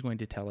 she's going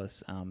to tell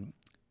us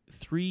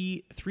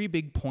three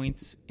big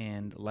points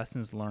and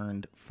lessons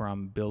learned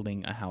from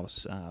building a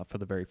house for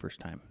the very first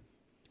time.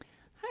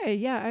 Hi,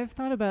 yeah, I've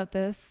thought about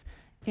this,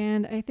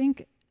 and I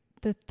think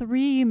the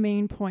 3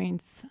 main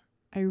points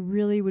I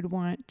really would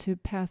want to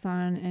pass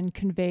on and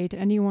convey to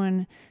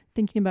anyone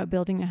thinking about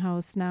building a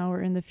house now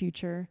or in the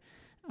future.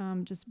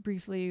 Just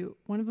briefly,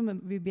 one of them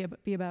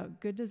would be about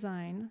good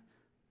design.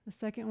 The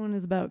second one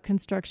is about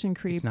construction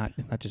creep. It's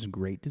not just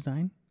great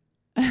design?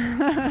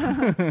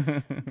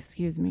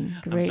 Excuse me,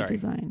 great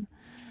design.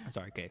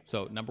 Sorry, okay.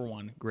 So number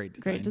 1, great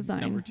design. Great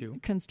design. Number 2,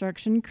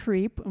 construction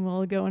creep, and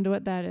we'll go into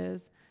what that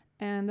is.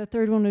 And the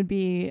third one would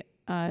be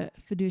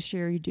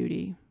fiduciary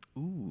duty.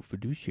 Ooh,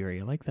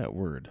 fiduciary. I like that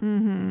word.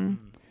 Mm-hmm.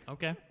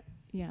 Okay.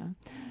 Yeah.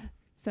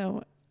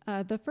 So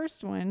the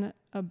first one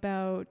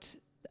about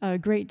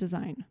great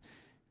design.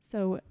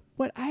 So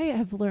what I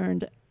have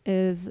learned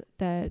is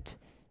that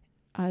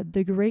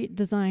the great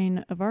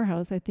design of our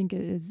house, I think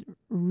it is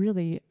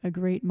really a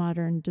great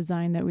modern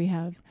design that we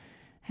have,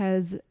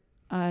 has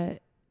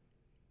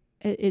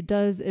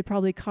it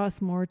probably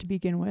costs more to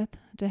begin with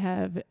to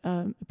have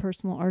a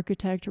personal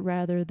architect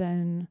rather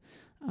than,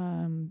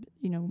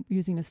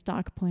 using a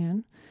stock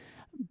plan.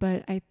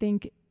 But I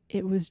think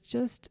it was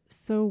just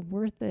so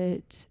worth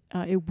it.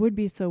 It would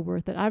be so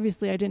worth it.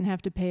 Obviously, I didn't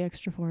have to pay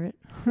extra for it,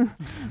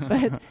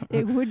 but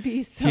it would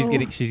be so.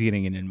 She's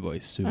getting an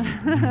invoice soon.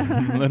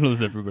 Little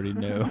does everybody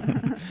know.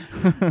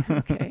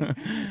 Okay.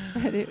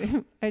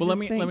 But Let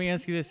me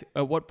ask you this: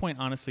 at what point,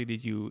 honestly,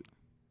 did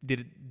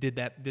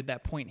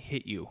that point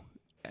hit you?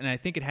 And I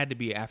think it had to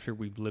be after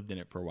we've lived in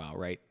it for a while,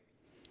 right?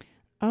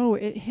 Oh,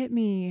 it hit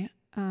me.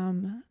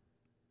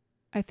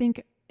 I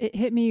think it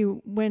hit me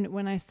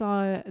when I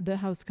saw the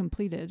house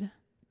completed.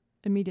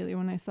 Immediately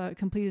when I saw it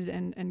completed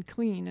and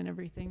clean and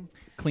everything.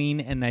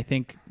 Clean, and I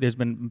think there's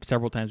been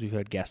several times we've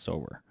had guests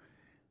over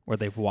where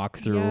they've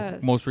walked through.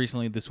 Yes. Most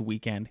recently this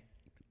weekend,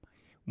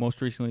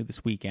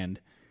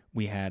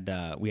 we had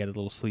a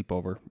little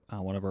sleepover.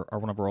 One of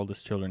our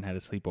oldest children had a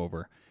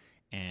sleepover,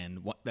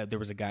 and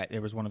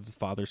there was one of his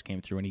fathers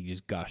came through, and he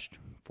just gushed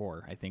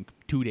for I think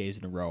 2 days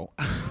in a row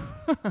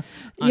on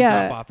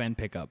drop off and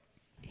pickup.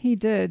 He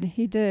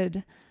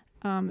did.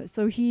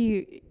 So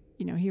he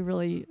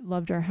really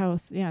loved our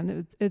house. Yeah,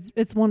 and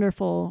it's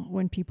wonderful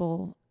when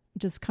people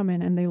just come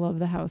in and they love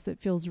the house. It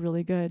feels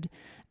really good.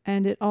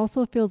 And it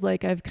also feels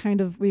like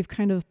we've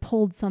kind of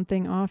pulled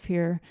something off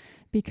here,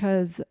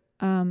 because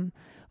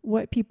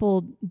what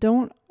people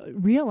don't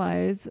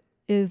realize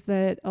is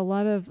that a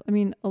lot of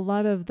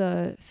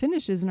the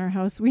finishes in our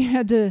house we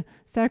had to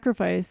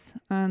sacrifice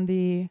on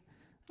the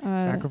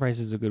sacrifice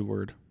is a good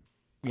word.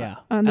 Yeah,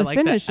 on the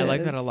finishes. I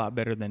like that a lot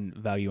better than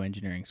value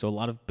engineering. So a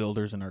lot of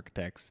builders and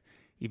architects,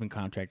 even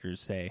contractors,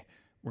 say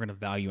we're going to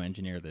value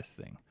engineer this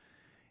thing,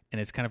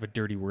 and it's kind of a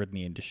dirty word in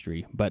the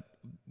industry. But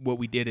what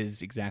we did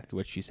is exactly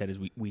what she said: is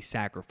we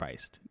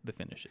sacrificed the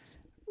finishes.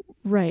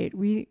 Right,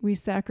 we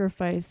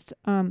sacrificed.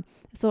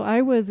 So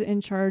I was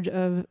in charge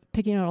of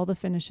picking out all the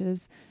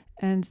finishes,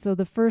 and so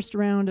the first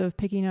round of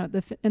picking out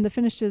the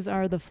finishes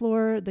are the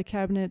floor, the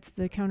cabinets,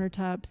 the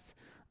countertops.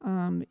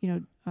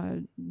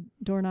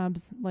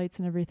 Doorknobs, lights,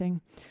 and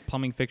everything.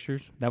 Plumbing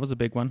fixtures, that was a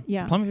big one.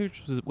 Yeah. Plumbing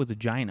fixtures was a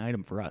giant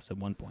item for us at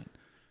one point.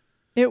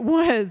 It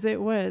was.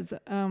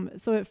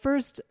 So at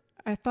first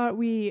I thought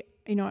we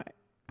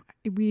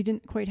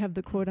didn't quite have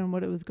the quote on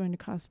what it was going to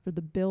cost for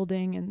the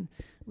building, and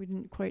we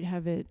didn't quite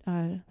have it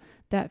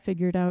that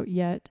figured out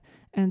yet.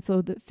 And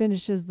so the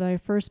finishes that I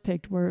first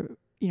picked were,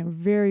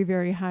 very,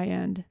 very high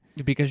end.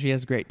 Because she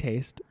has great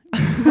taste.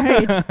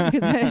 Right.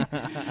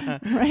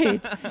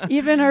 Right.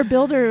 Even our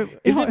builder.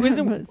 Here's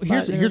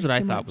what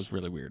I thought was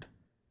really weird,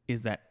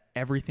 is that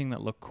everything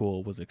that looked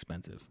cool was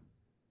expensive.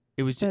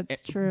 It was just,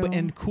 that's true.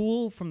 And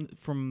cool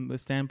from the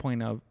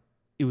standpoint of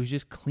it was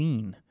just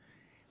clean.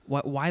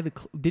 Why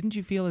didn't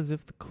you feel as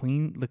if the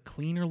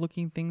cleaner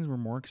looking things were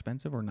more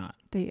expensive or not?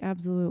 They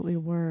absolutely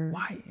were.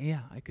 Why?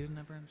 Yeah, I could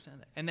never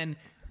understand that. And then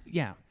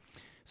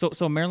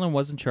so Marilyn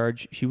was in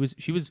charge. She was.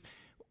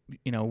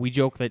 We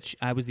joke that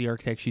I was the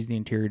architect, she's the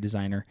interior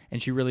designer,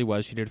 and she really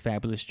was. She did a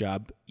fabulous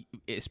job,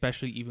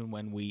 especially even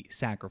when we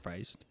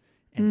sacrificed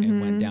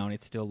and went down.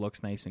 It still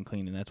looks nice and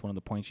clean, and that's one of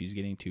the points she's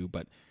getting to.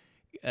 But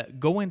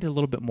go into a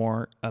little bit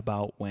more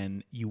about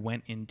when you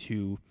went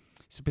into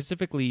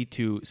specifically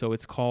so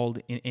it's called,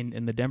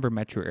 in the Denver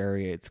metro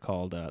area, it's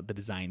called the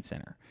Design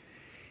Center.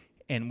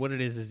 And what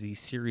it is these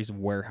series of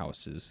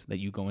warehouses that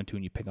you go into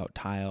and you pick out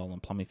tile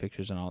and plumbing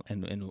fixtures and all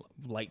and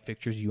light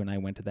fixtures. You and I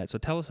went to that. So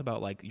tell us about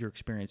like your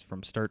experience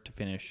from start to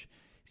finish,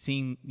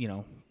 seeing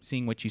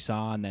what you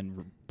saw, and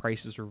then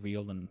prices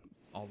revealed and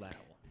all that.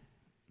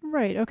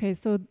 Right. Okay.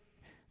 So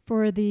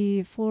for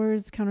the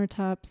floors,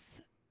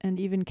 countertops, and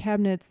even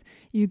cabinets,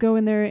 you go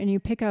in there and you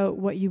pick out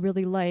what you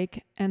really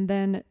like, and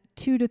then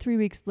 2 to 3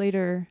 weeks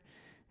later,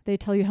 they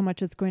tell you how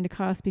much it's going to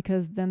cost,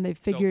 because then they've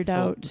figured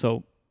out.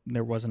 So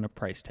there wasn't a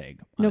price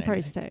tag. No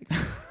price tags.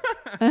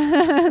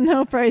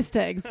 No price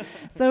tags.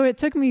 So it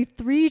took me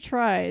 3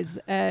 tries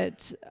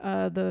at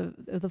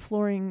the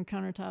flooring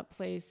countertop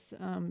place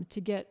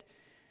to get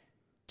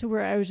to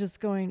where I was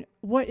just going,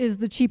 what is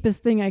the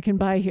cheapest thing I can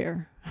buy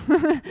here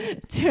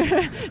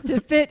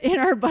to fit in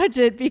our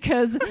budget?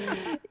 Because,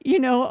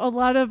 a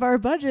lot of our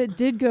budget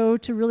did go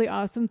to really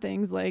awesome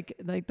things like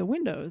the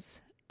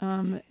windows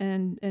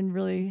and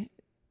really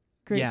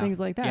great things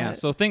like that. Yeah.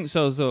 So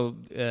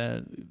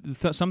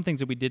some things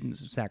that we didn't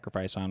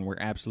sacrifice on were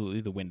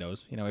absolutely the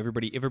windows.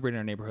 Everybody in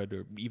our neighborhood,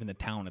 or even the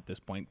town at this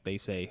point, they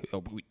say,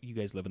 "Oh, you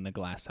guys live in the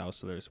glass house."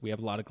 So we have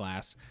a lot of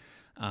glass.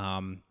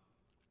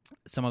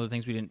 Some other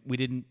things we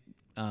didn't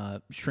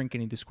shrink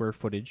any of the square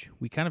footage.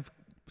 We kind of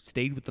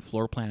stayed with the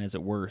floor plan as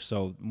it were.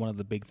 So one of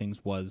the big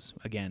things was,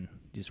 again,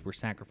 just we're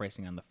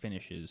sacrificing on the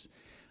finishes.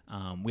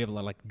 We have a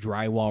lot of like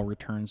drywall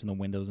returns in the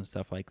windows and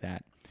stuff like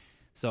that.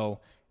 So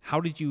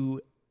how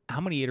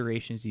many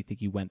iterations do you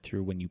think you went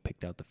through when you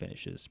picked out the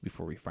finishes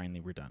before we finally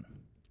were done?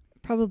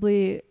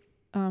 Probably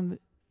 2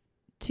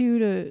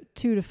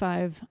 to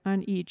 5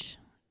 on each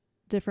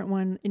different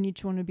one. And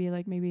each one would be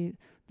like, maybe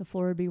the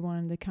floor would be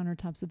one, the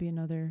countertops would be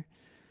another.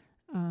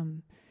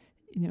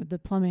 the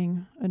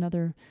plumbing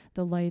another,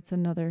 the lights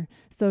another.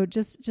 So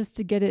just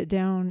to get it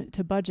down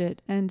to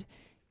budget. And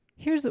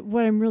here's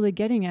what I'm really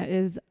getting at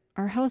is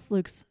our house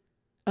looks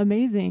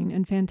amazing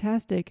and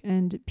fantastic,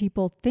 and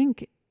people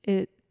think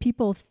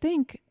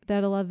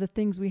that a lot of the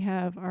things we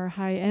have are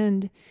high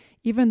end,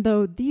 even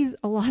though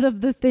a lot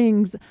of the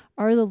things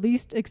are the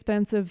least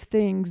expensive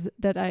things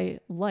that I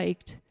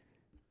liked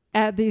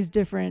at these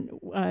different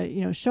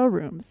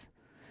showrooms.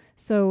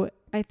 So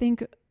I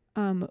think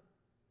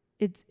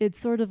it's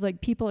sort of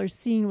like people are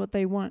seeing what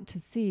they want to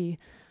see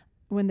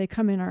when they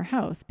come in our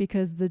house,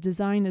 because the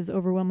design is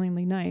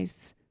overwhelmingly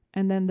nice,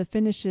 and then the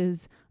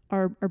finishes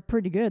are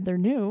pretty good. They're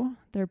new.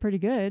 They're pretty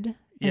good.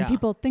 And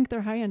people think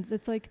they're high end.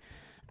 It's like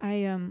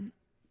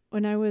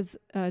when I was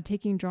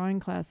taking drawing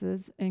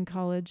classes in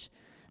college,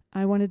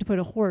 I wanted to put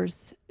a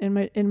horse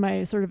in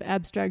my sort of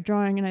abstract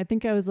drawing, and I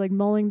think I was like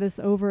mulling this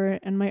over,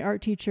 and my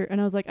art teacher,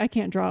 and I was like, I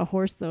can't draw a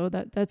horse though.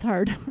 That's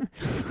hard.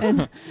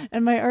 and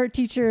my art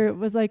teacher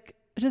was like,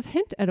 just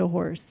hint at a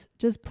horse.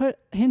 Just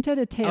hint at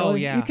a tail. Oh,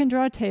 yeah. You can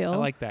draw a tail. I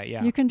like that.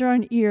 Yeah. You can draw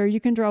an ear. You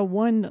can draw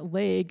one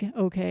leg.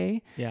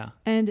 Okay. Yeah.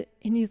 And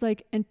he's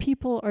like, and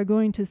people are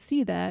going to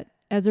see that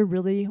as a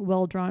really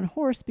well-drawn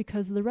horse,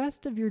 because the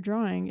rest of your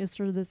drawing is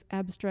sort of this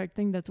abstract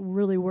thing that's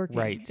really working.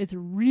 Right. It's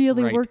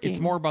really working.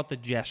 It's more about the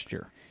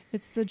gesture.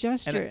 It's the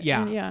gesture.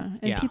 And,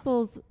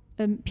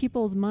 And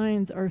people's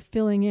minds are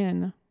filling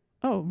in,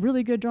 oh,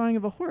 really good drawing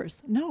of a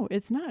horse. No,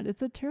 it's not.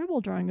 It's a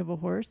terrible drawing of a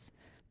horse,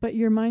 but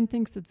your mind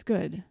thinks it's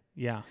good.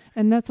 Yeah.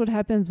 And that's what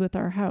happens with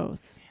our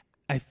house.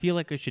 I feel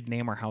like I should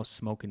name our house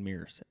Smoke and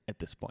Mirrors at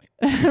this point.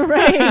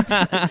 Right.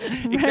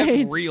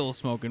 Except real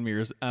smoke and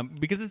mirrors.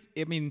 Because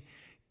it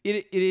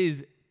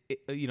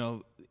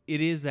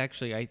is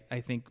actually,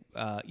 I think,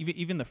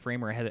 even the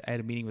framer, I had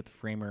a meeting with the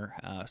framer.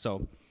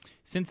 So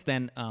since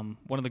then,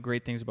 one of the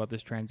great things about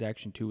this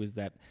transaction too is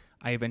that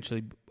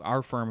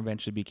our firm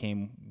eventually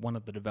became one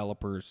of the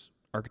developers'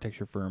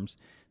 architecture firms.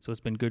 So it's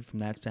been good from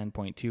that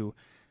standpoint too.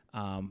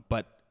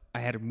 But I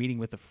had a meeting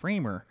with the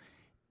framer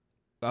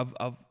of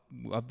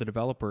the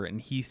developer,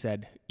 and he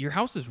said, your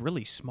house is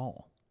really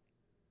small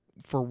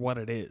for what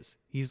it is.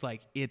 He's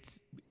like, it's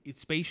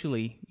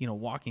spatially,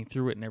 walking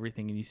through it and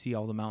everything, and you see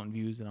all the mountain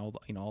views and all the,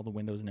 all the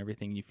windows and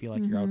everything, and you feel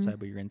like you're outside,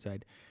 but you're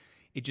inside.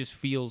 It just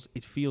feels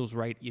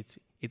right.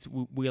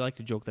 We like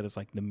to joke that it's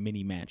like the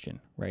mini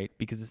mansion, right?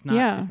 Because it's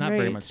not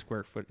very much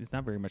square foot. It's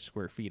not very much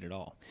square feet at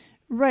all.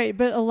 Right.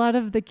 But a lot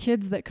of the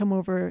kids that come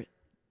over,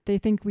 they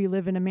think we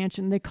live in a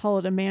mansion. They call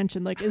it a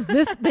mansion. Like, is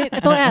this,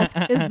 they'll ask,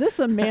 is this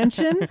a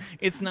mansion?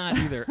 It's not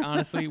either.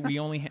 Honestly, we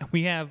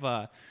have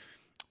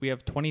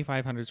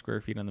 2,500 square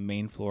feet on the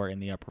main floor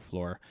and the upper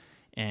floor.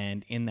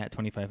 And in that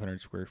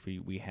 2,500 square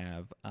feet, we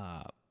have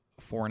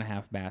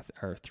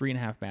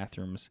 3.5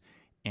 bathrooms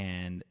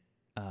and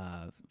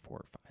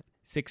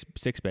 6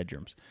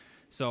 bedrooms.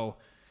 So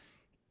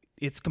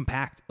it's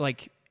compact,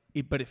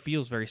 but it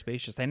feels very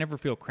spacious. I never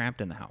feel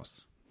cramped in the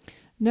house.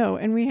 No,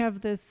 and we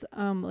have this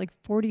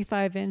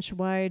 45-inch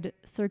wide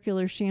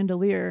circular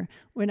chandelier.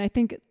 When I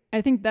think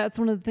that's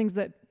one of the things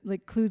that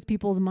clues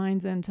people's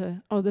minds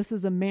into, oh, this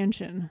is a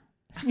mansion.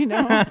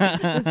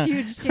 This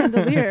huge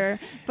chandelier,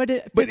 but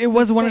it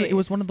was one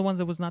of the ones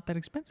that was not that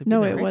expensive.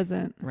 No, either, it right?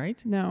 wasn't.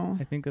 Right? No,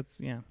 I think that's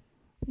yeah.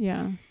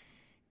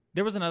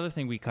 There was another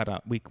thing we cut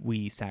up.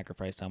 We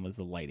sacrificed on was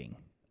the lighting.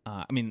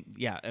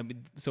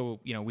 So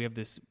we have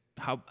this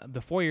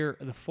the foyer.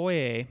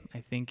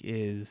 I think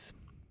is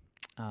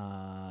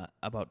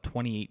about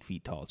 28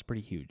 feet tall. It's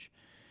pretty huge,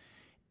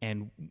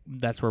 and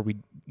that's where we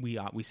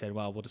said,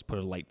 well, we'll just put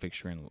a light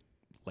fixture in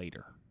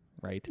later.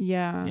 Right?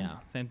 Yeah.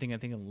 Same thing, I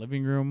think, in the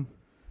living room.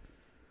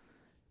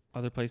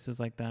 Other places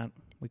like that.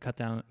 We cut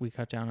down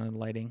on the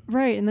lighting.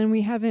 Right. And then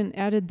we haven't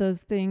added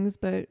those things,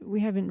 but we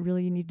haven't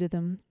really needed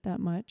them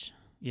that much.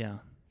 Yeah.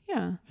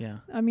 Yeah. Yeah.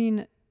 I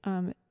mean,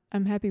 I'm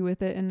happy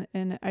with it.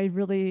 And I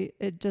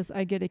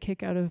get a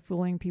kick out of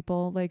fooling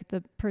people. Like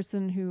the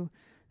person who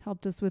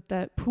helped us with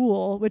that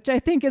pool, which I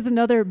think is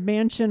another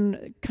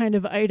mansion kind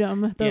of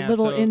item,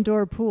 the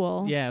indoor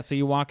pool. Yeah, so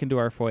you walk into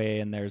our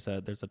foyer and there's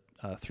a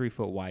 3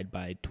 foot wide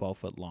by 12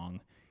 foot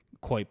long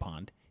koi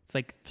pond. It's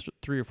like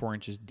 3 or 4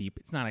 inches deep.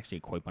 It's not actually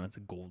a koi pond; it's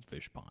a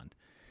goldfish pond.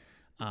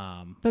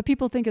 But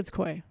people think it's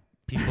koi.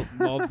 They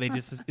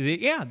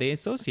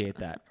associate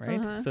that, right?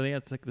 Uh-huh. So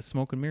it's like the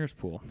smoke and mirrors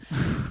pool.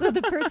 So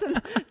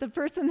the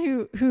person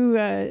who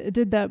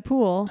did that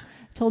pool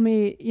told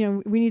me,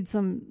 we need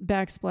some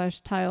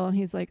backsplash tile, and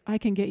he's like, I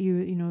can get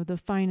you, the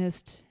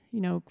finest,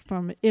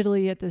 from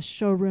Italy at this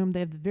showroom.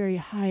 They have the very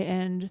high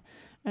end.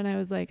 And I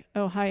was like,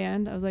 oh, high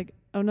end? I was like,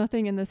 oh,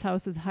 nothing in this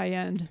house is high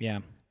end. Yeah.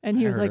 And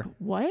he was like,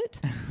 what?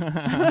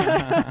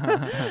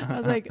 I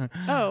was like,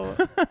 oh,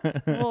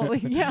 well,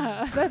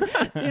 yeah.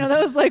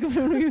 That was like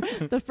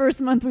the first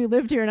month we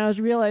lived here, and I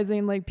was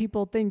realizing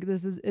people think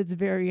it's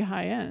very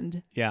high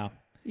end. Yeah.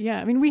 Yeah.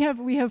 I mean, we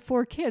have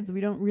 4 kids.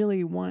 We don't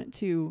really want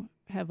to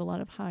have a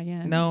lot of high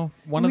end. No.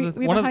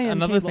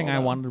 Another thing I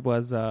wanted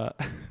was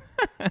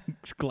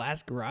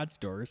glass garage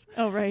doors.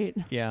 Oh, right.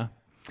 Yeah.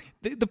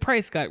 The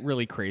price got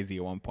really crazy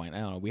at one point. I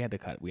don't know. We had to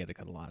cut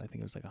a lot. I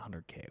think it was like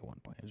 $100K at one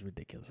point. It was a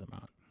ridiculous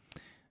amount.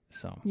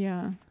 So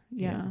yeah.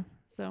 Yeah.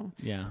 So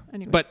yeah.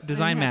 anyways, But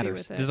design I'm happy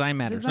matters. with it. Design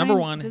matters. Design- Number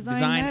one,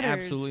 design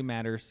matters. absolutely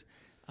matters.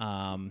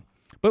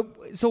 But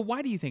so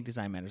why do you think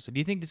design matters? So do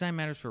you think design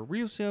matters for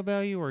resale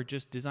value, or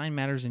just design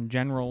matters in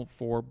general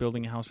for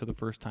building a house for the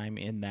first time?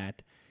 In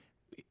that,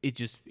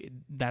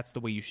 that's the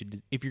way you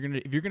should. If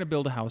you're gonna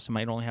build a house, it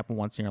might only happen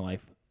once in your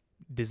life.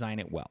 Design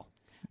it well.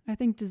 I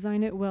think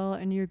design it well,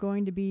 and you're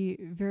going to be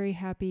very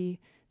happy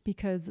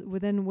because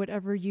within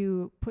whatever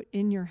you put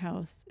in your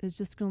house is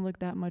just going to look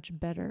that much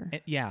better.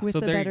 So With the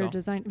there better you go.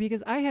 design.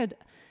 Because I had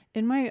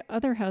in my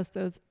other house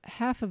that was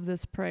half of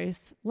this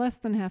price, less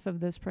than half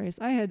of this price,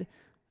 I had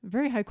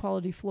very high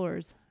quality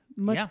floors,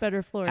 much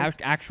better floors.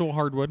 Actual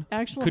hardwood.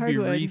 Actual Could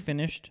hardwood. be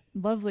refinished.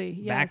 Lovely,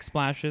 yes.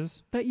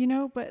 Backsplashes. But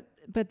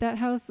but that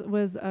house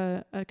was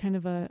a kind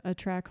of a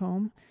track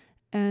home,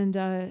 and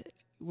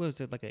What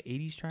was it, like an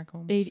 80s track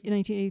home?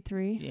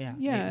 1983. Yeah.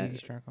 Yeah.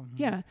 80s track home.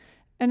 Yeah.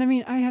 And I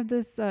mean, I have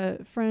this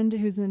friend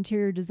who's an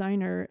interior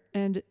designer,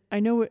 and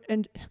I know what,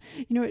 and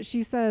you know what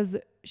she says?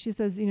 She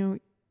says,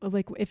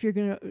 like if you're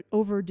going to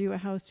overdo a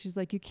house, she's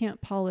like, you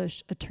can't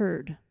polish a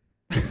turd.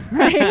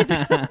 Right?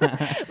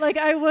 Like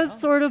I was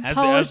sort of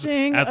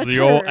polishing a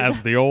turd.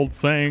 As the old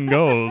saying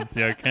goes,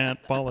 you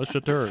can't polish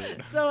a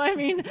turd. So, I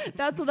mean,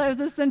 that's what I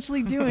was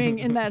essentially doing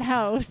in that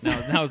house.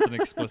 That was an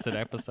explicit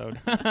episode.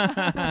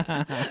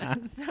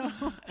 That's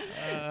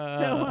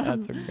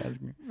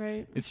sarcasm.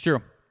 right. It's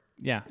true.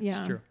 Yeah,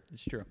 Yeah.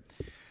 It's true.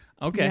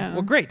 Okay. Yeah.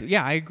 Well, great.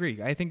 Yeah, I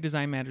agree. I think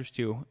design matters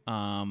too.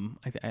 I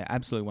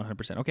absolutely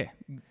 100%. Okay.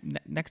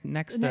 Next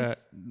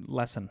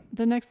lesson.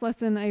 The next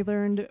lesson I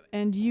learned,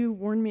 and you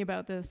warned me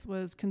about this,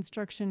 was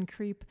construction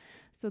creep.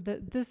 So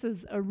that this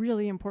is a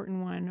really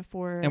important one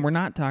for. And we're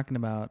not talking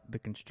about the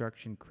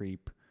construction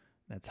creep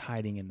that's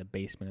hiding in the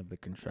basement of the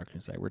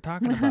construction site. We're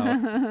talking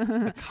about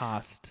the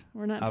cost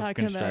we're not of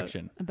talking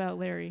construction. about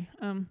Larry.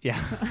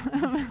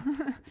 Yeah.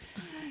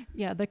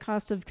 Yeah, the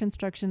cost of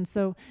construction.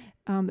 So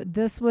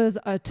this was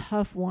a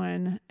tough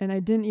one, and I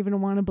didn't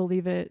even want to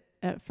believe it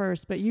at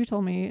first, but you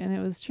told me, and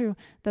it was true,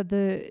 that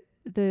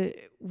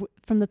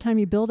from the time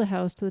you build a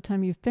house to the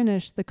time you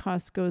finish, the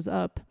cost goes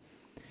up.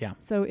 Yeah.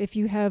 So if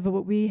you have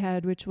what we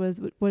had, which was,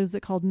 what is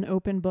it called, an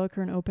open book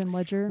or an open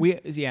ledger?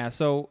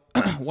 So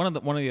one of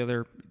the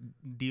other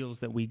deals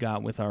that we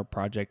got with our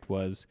project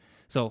was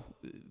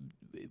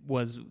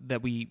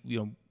that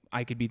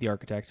I could be the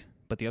architect,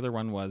 but the other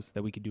one was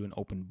that we could do an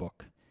open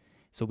book.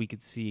 So we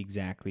could see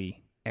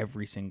exactly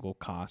every single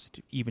cost,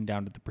 even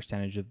down to the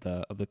percentage of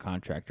the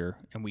contractor,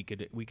 and we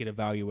could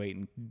evaluate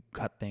and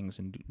cut things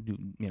and do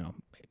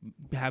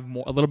have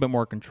a little bit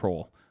more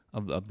control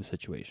of the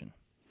situation.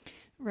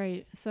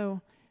 Right.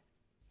 So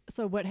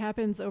what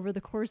happens over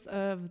the course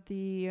of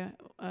the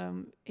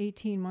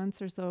 18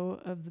 months or so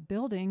of the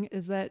building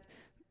is that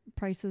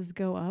prices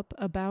go up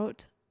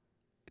about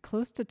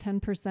close to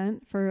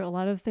 10% for a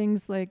lot of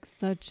things,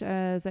 such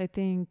as, I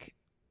think,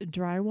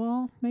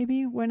 drywall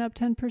maybe went up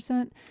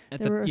 10%.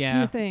 There were a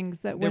few things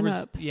that went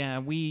up. Yeah,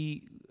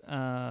 we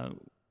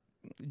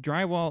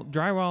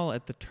drywall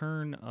at the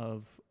turn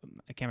of,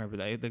 I can't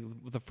remember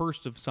the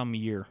first of some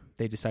year,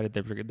 they decided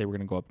they were going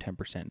to go up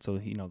 10%. So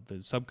the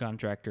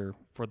subcontractor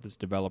for this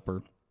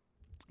developer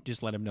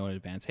just let him know in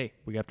advance, hey,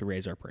 we have to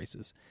raise our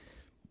prices.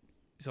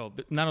 So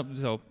not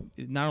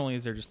only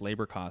is there just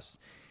labor costs,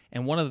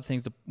 and one of the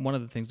things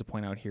to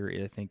point out here,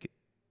 I think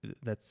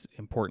that's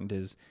important,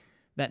 is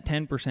that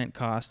 10%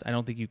 cost. I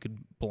don't think you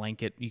could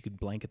blanket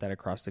that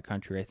across the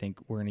country. I think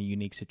we're in a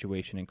unique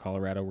situation in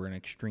Colorado. We're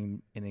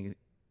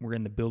we're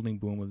in the building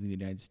boom of the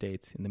United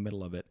States, in the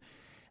middle of it.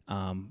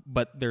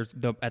 But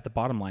at the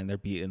bottom line,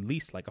 there'd be at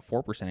least like a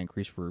 4%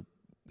 increase for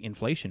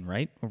inflation,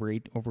 right?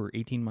 Over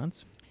 18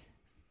 months.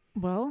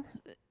 Well,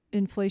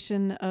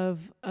 inflation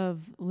of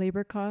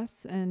labor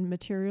costs and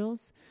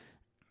materials.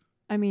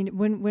 I mean,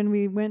 when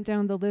we went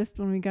down the list,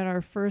 when we got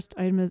our first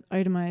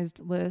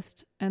itemized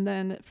list, and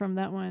then from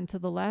that one to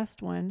the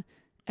last one,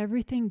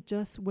 everything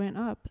just went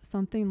up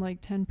something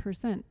like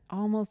 10%.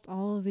 Almost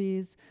all of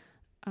these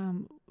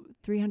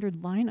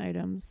 300 line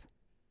items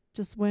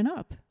just went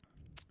up.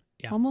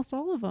 Yeah. Almost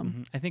all of them.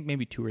 Mm-hmm. I think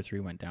maybe 2 or 3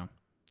 went down.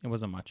 It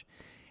wasn't much.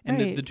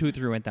 And right. the 2 or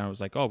 3 went down, it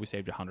was like, oh, we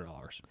saved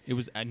 $100. It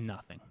was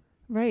nothing.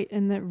 Right,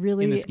 and that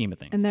really, in the scheme of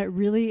things, and that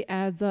really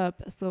adds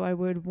up. So I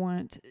would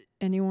want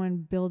anyone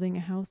building a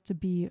house to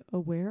be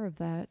aware of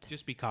that.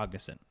 Just be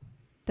cognizant.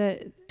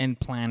 And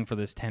plan for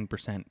this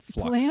 10%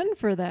 flux. Plan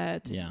for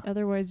that. Yeah.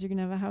 Otherwise, you're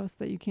gonna have a house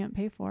that you can't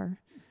pay for,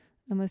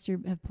 unless you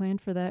have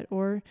planned for that,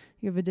 or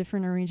you have a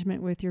different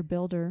arrangement with your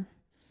builder,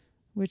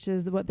 which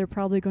is what they're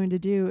probably going to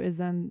do. Is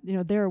then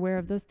they're aware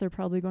of this. They're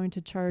probably going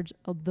to charge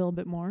a little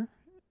bit more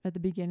at the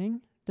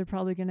beginning. They're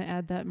probably going to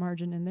add that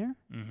margin in there.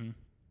 Mm-hmm.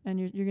 And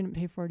you're going to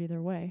pay for it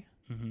either way.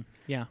 Mm-hmm.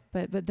 Yeah.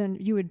 But then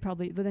you would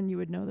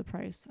know the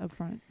price up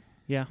front.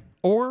 Yeah.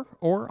 Or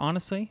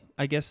honestly,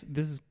 I guess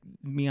this is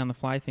me on the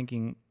fly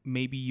thinking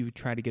maybe you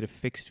try to get a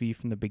fixed fee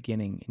from the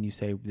beginning and you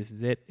say, this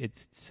is it.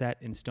 It's set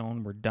in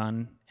stone. We're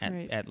done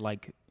at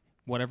like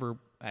whatever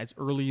as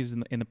early as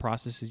in the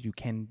process as you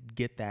can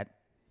get that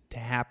to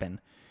happen.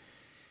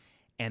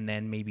 And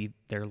then maybe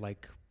they're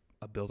like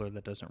a builder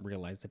that doesn't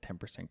realize the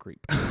 10%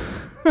 creep.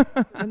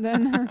 And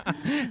then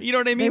you know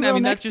what I mean? They I will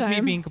mean, that's next just me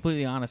time. being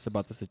completely honest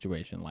about the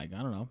situation. Like,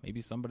 I don't know,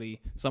 maybe somebody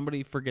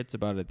forgets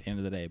about it at the end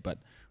of the day, but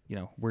you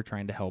know, we're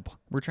trying to help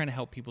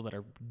people that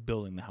are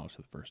building the house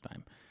for the first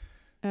time.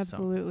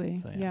 Absolutely.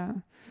 So, yeah. Yeah.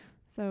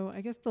 So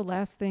I guess the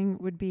last thing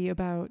would be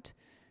about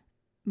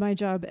my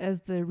job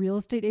as the real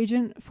estate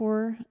agent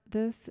for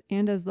this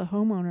and as the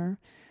homeowner.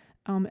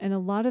 And a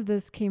lot of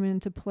this came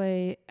into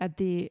play at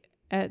the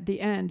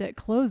end, at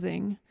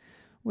closing,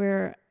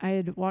 where I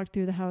had walked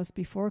through the house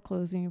before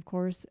closing, of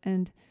course,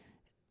 and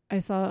I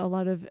saw a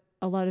lot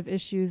of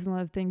issues and a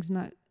lot of things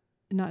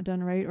not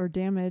done right or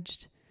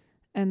damaged,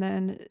 and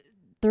then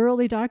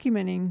thoroughly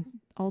documenting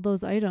all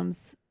those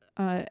items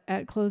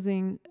at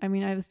closing. I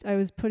mean, I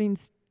was putting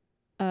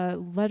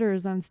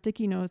letters on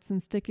sticky notes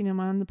and sticking them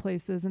on the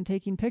places and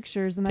taking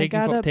pictures, and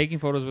taking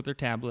photos with their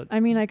tablet.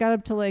 I mean, I got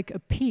up to like a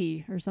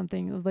P or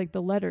something of like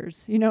the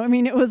letters. You know, I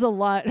mean, it was a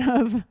lot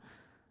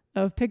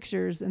of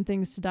pictures and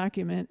things to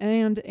document,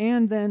 and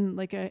then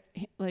like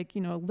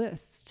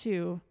lists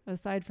too,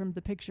 aside from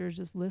the pictures,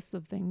 just lists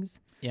of things.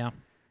 Yeah.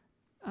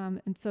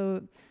 And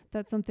so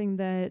that's something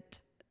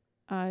that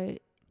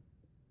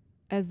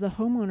as the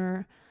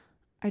homeowner,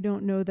 I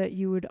don't know that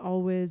you would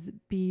always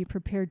be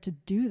prepared to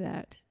do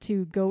that,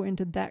 to go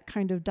into that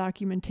kind of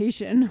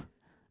documentation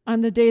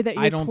on the day that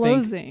you're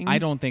closing. I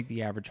don't think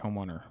the average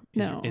homeowner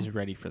is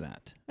ready for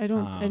that. I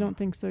don't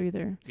think so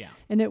either. Yeah.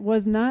 And it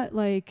was not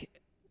like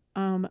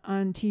on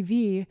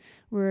TV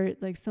where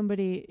like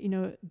somebody, you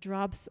know,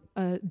 drops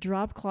a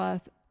drop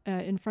cloth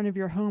in front of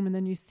your home and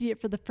then you see it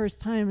for the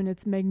first time and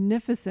it's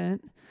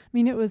magnificent. I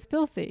mean, it was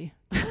filthy,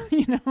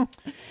 you know,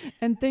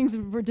 and things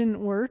didn't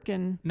work.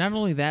 And not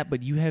only that,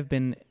 but you have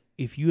been,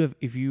 if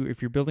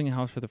you're building a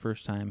house for the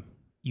first time,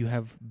 you've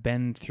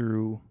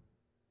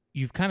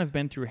kind of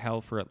been through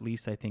hell for at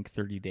least, I think,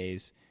 30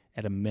 days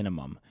at a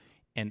minimum.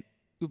 And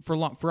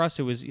for us,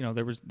 it was, you know,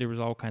 there was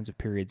all kinds of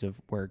periods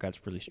of where it got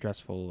really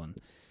stressful and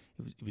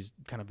it was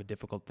kind of a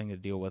difficult thing to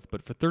deal with.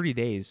 But for 30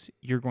 days,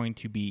 you're going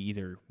to be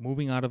either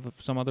moving out of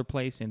some other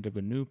place into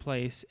a new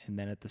place, and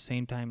then at the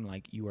same time,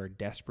 like, you are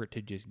desperate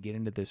to just get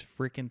into this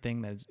freaking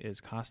thing that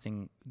is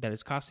costing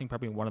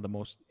probably one of the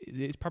most.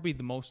 It's probably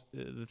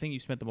the thing you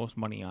spent the most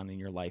money on in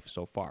your life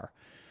so far,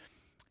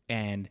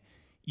 and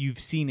you've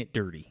seen it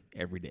dirty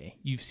every day.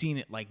 You've seen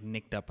it like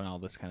nicked up and all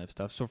this kind of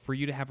stuff. So for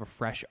you to have a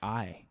fresh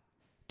eye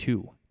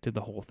to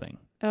the whole thing.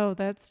 Oh,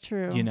 that's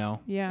true. You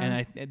know?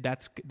 Yeah. And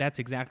that's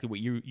exactly what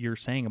you're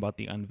saying about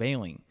the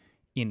unveiling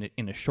in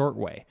a short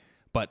way.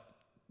 But,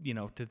 you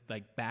know, to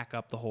like back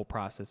up the whole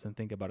process and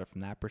think about it from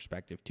that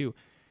perspective too.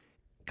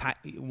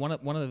 One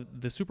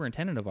of the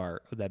superintendent of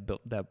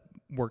that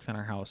worked on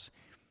our house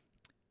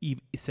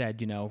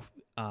said, you know,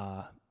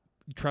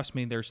 trust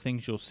me, there's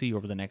things you'll see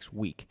over the next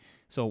week.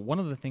 So one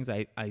of the things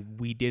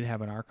we did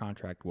have in our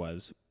contract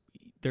was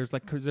there's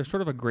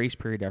sort of a grace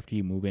period after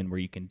you move in where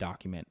you can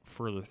document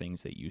further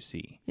things that you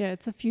see. Yeah,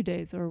 it's a few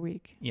days or a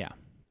week. Yeah.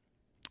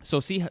 So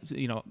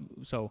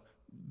so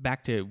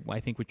back to, I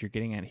think what you're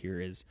getting at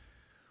here is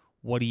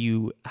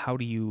you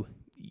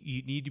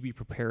need to be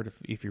prepared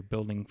if you're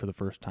building for the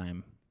first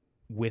time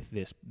with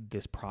this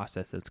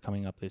process that's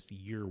coming up, this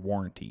year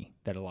warranty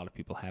that a lot of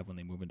people have when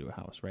they move into a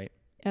house, right?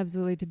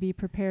 Absolutely, to be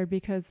prepared,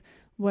 because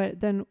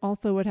what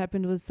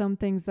happened was some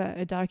things that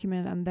I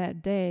documented on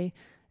that day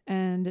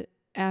and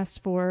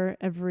asked for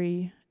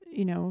every,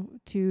 2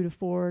 to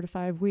 4 to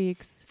 5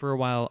 weeks. For a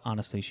while,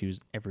 honestly, she was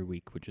every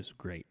week, which is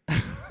great.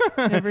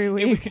 Every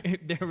week.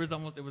 It was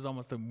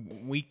almost a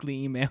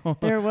weekly email.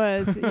 There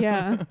was,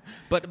 yeah.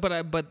 But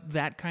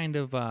that kind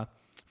of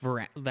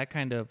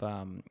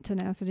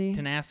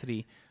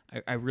tenacity,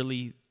 I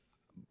really,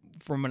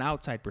 from an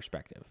outside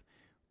perspective,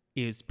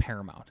 is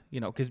paramount. You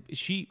know, because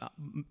she,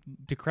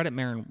 to credit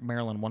Marilyn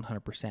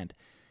 100%,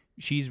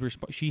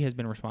 she has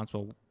been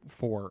responsible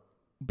for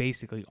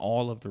basically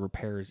all of the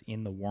repairs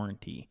in the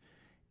warranty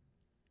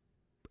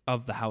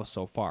of the house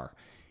so far.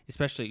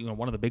 Especially,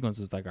 one of the big ones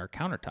is like our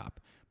countertop.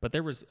 But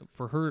there was,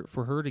 for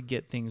her to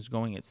get things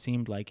going, it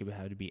seemed like it would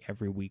have to be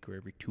every week or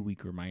every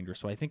 2-week reminder.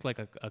 So I think like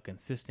a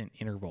consistent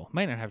interval.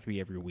 Might not have to be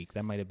every week.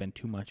 That might have been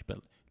too much, but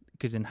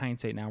because in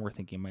hindsight now we're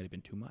thinking it might have been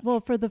too much.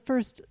 Well, for the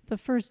first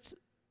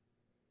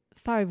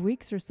 5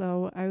 weeks or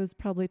so, I was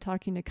probably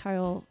talking to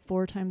Kyle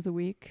 4 times a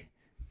week,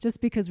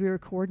 just because we were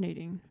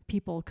coordinating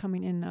people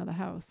coming in and out of the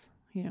house,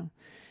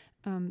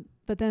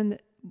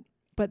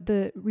 But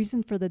the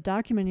reason for the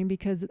documenting,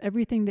 because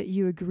everything that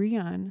you agree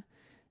on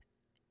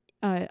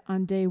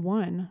day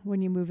one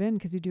when you move in,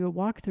 because you do a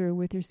walkthrough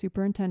with your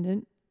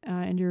superintendent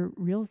and your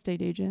real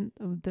estate agent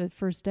the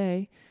first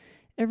day,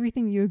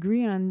 everything you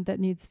agree on that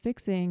needs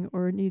fixing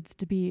or needs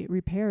to be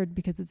repaired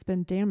because it's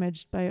been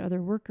damaged by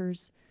other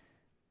workers,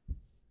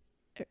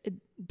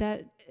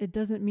 it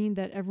doesn't mean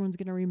that everyone's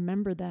going to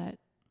remember that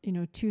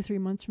 2-3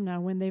 months from now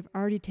when they've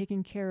already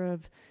taken care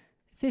of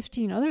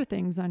 15 other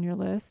things on your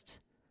list.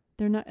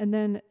 They're not, and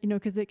then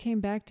because it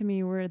came back to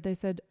me where they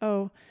said,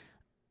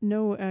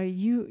 No,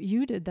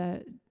 you did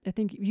that. I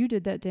think you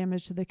did that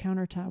damage to the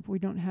countertop. We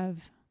don't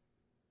have,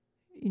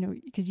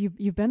 because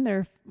you've been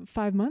there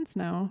 5 months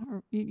now,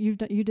 or you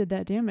did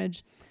that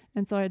damage,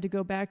 and so I had to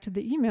go back to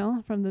the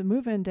email from the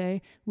move-in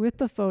day with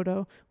the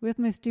photo, with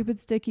my stupid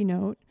sticky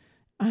note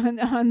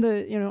on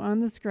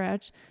the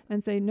scratch,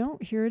 and say, no,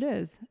 here it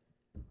is,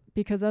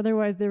 because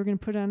otherwise they were going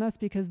to put it on us,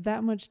 because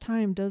that much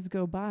time does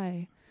go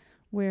by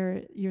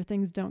where your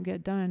things don't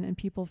get done and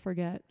people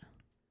forget.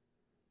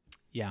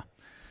 Yeah.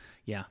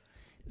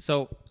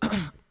 So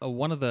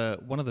one of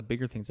the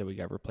bigger things that we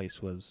got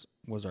replaced was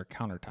our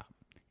countertop.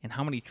 And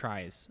how many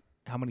tries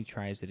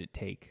did it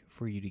take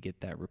for you to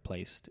get that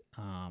replaced?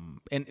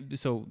 And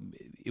so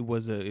there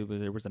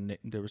was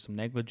some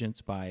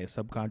negligence by a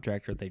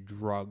subcontractor. They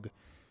drug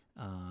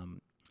a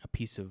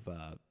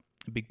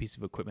big piece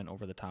of equipment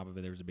over the top of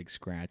it. There was a big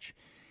scratch,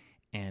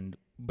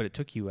 but it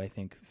took you, I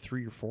think,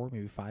 3 or 4,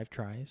 maybe 5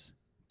 tries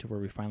to where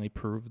we finally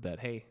proved that,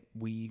 hey,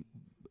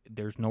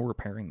 there's no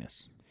repairing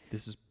this.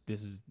 This is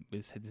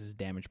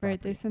damaged property.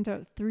 Right. They sent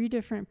out 3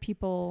 different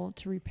people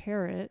to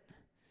repair it,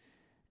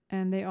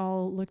 and they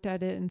all looked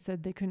at it and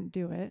said they couldn't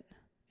do it.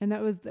 And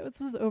that was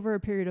over a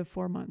period of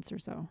 4 months or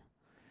so.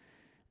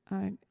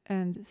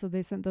 And so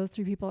they sent those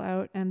 3 people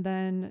out, and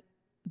then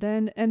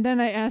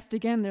I asked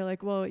again. They're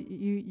like, "Well,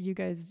 you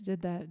guys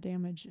did that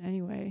damage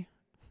anyway."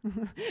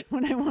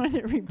 When I wanted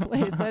it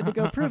replaced, I had to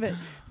go prove it.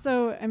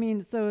 So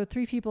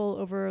 3 people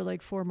over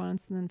like 4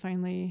 months, and then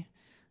finally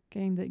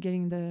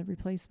getting the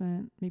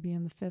replacement maybe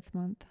in the 5th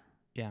month.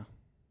 Yeah.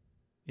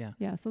 So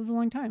it was a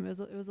long time. It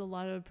was a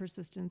lot of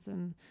persistence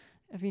and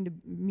having to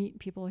meet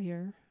people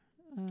here.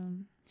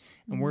 And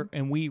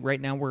we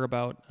right now we're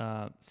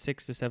about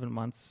 6 to 7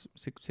 months,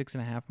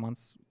 6.5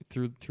 months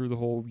through the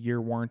whole year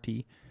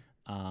warranty.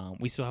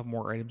 We still have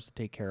more items to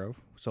take care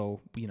of.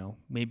 So,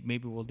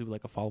 maybe we'll do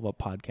like a follow-up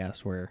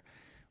podcast where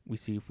we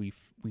see if we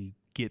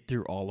get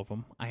through all of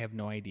them. I have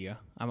no idea.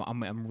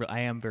 I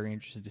am very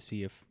interested to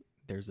see if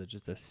there's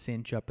just a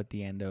cinch up at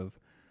the end of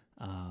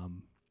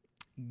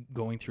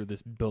going through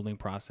this building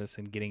process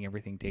and getting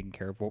everything taken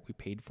care of, what we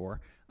paid for.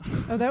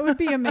 Oh, that would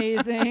be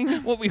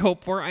amazing. What we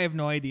hope for, I have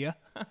no idea.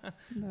 That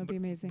would be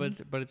amazing.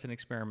 But it's an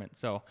experiment.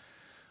 So,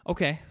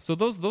 okay. So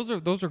those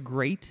are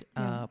great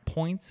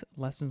points,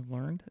 lessons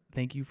learned.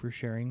 Thank you for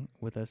sharing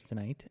with us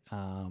tonight.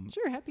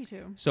 Sure, happy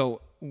to.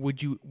 So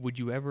would you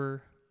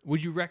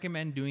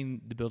recommend doing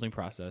the building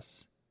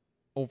process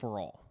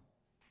overall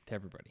to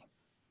everybody?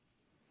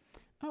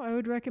 Oh, I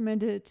would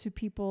recommend it to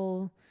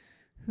people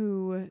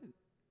who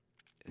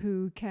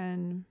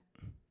can,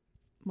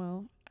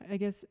 well, I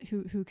guess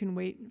who can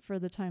wait for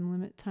the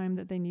time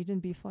that they need and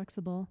be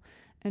flexible,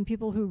 and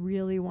people who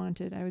really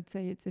want it. I would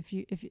say it's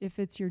if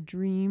it's your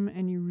dream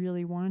and you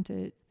really want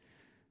it,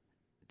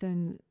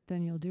 then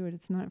you'll do it.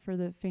 It's not for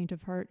the faint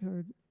of heart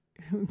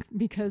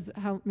because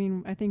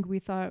I think we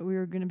thought we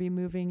were going to be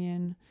moving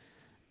in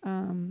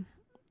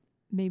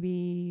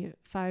maybe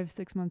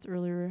 5-6 months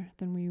earlier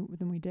than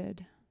we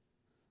did.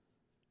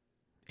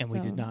 And we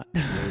did not.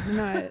 We did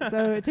not.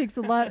 So it takes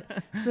a lot.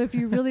 So if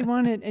you really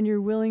want it and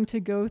you're willing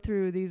to go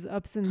through these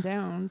ups and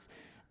downs,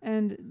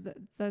 and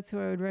that's who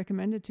I would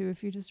recommend it to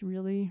if you just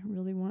really,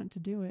 really want to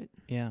do it.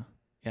 Yeah.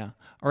 All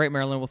right,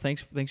 Marilyn. Well,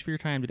 thanks for your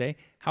time today.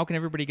 How can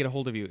everybody get a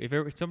hold of you?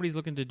 If somebody's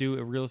looking to do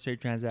a real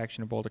estate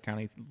transaction in Boulder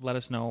County, let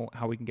us know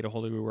how we can get a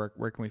hold of you.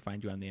 Where can we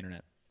find you on the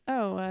internet?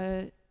 Oh,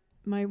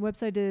 my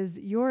website is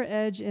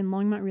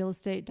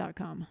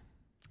youredgeinlongmontrealestate.com.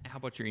 How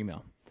about your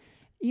email?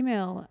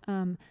 Email,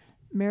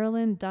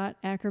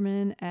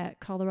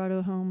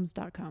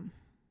 marilyn.ackerman@coloradohomes.com.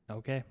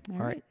 Okay. All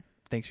right.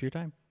 Thanks for your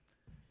time.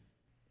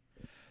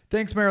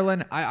 Thanks,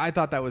 Marilyn. I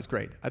thought that was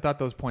great. I thought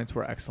those points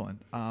were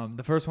excellent.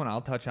 The first one I'll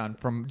touch on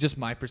from just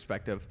my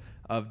perspective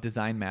of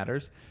design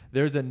matters.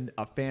 There's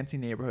a fancy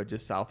neighborhood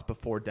just south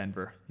before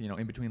Denver,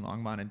 in between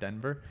Longmont and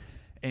Denver.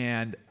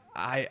 And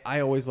I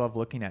always love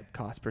looking at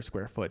cost per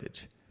square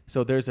footage.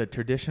 So there's a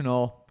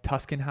traditional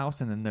Tuscan house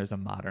and then there's a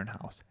modern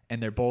house.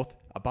 And they're both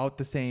about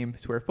the same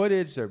square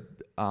footage. They're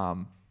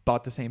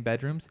about the same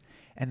bedrooms.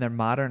 And their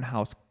modern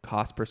house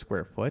cost per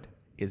square foot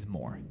is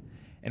more.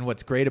 And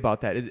what's great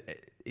about that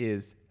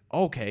is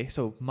okay,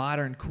 so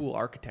modern, cool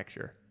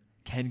architecture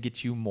can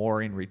get you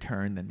more in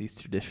return than these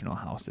traditional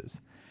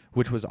houses,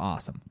 which was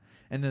awesome.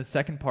 And the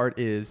second part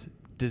is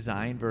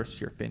design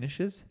versus your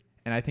finishes.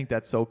 And I think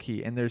that's so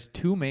key. And there's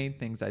 2 main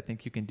things I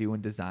think you can do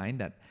in design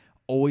that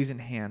always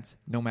enhance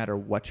no matter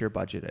what your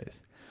budget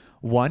is.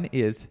 One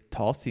is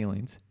tall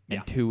ceilings,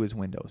 and 2 is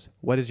windows.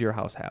 What does your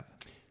house have?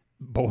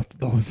 Both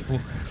those.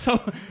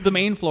 So the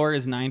main floor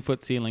is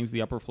 9-foot ceilings.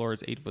 The upper floor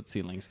is 8-foot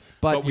ceilings.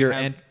 But we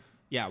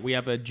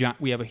have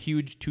a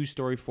huge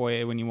 2-story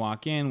foyer when you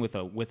walk in with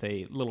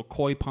a little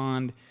koi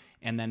pond,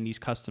 and then these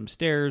custom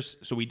stairs.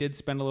 So we did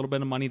spend a little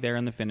bit of money there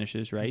in the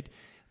finishes, right?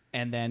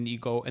 And then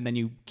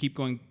you keep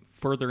going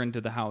further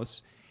into the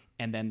house,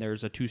 and then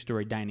there's a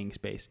 2-story dining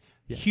space.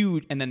 Yeah.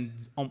 Huge, and then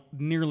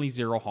nearly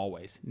zero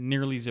hallways.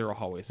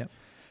 Yep.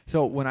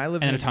 So when I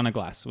lived and a ton of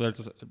glass. So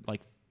there's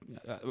like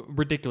a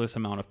ridiculous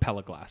amount of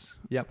pellet glass.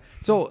 Yep.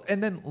 So,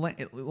 and then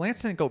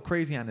Lance didn't go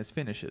crazy on his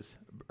finishes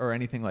or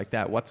anything like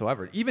that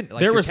whatsoever. Even like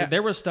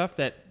there was stuff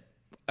that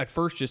at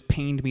first just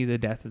pained me to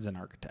death as an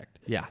architect.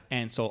 Yeah.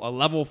 And so a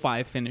level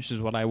 5 finish is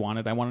what I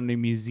wanted. I wanted a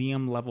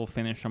museum level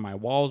finish on my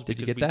walls. Did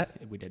you get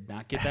that? We did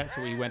not get that.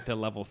 So we went to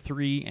level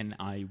 3 and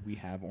we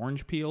have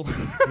orange peel.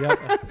 Yep.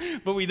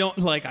 But we don't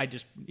I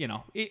just,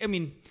 I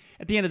mean,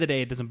 at the end of the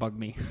day, it doesn't bug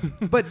me.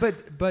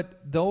 but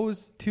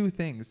those two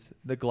things,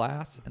 the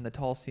glass and the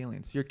tall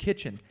ceilings, your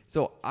kitchen.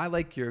 So I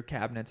like your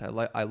cabinets.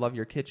 I love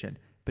your kitchen,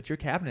 but your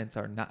cabinets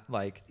are not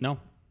like, No.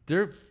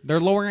 they're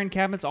lower end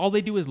cabinets. All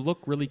they do is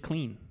look really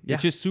clean. Yeah.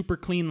 It's just super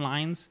clean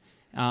lines.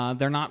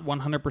 They're not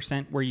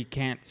 100% where you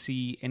can't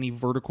see any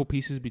vertical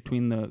pieces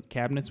between the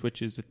cabinets,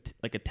 which is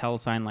like a tell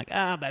sign, like,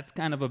 that's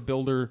kind of a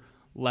builder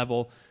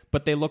level.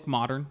 But they look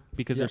modern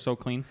because they're so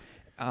clean.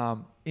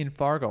 In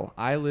Fargo,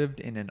 I lived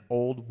in an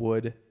old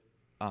wood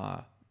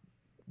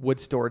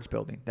storage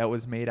building that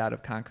was made out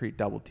of concrete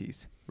double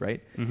T's,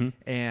 right? Mm-hmm.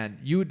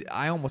 And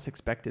I almost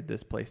expected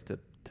this place to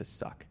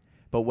suck.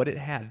 But what it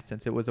had,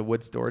 since it was a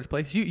wood storage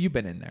place, you've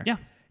been in there. Yeah.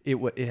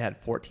 It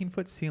had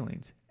 14-foot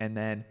ceilings, and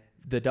then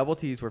the double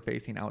T's were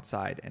facing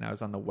outside, and I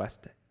was on the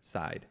west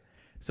side.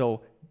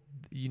 So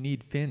you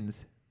need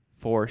fins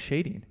for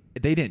shading.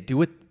 They didn't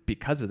do it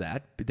because of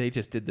that, but they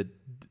just did the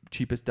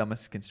cheapest,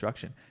 dumbest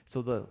construction.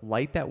 So the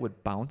light that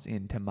would bounce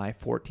into my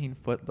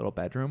 14-foot little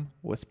bedroom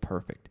was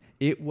perfect.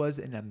 It was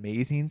an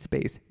amazing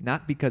space,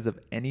 not because of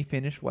any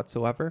finish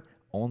whatsoever,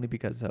 only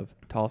because of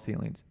tall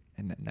ceilings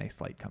and that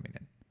nice light coming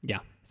in. Yeah.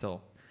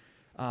 So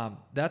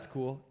that's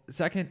cool.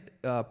 Second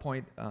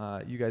point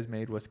you guys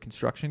made was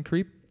construction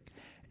creep.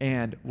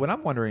 And what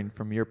I'm wondering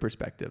from your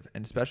perspective,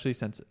 and especially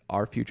since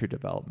our future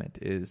development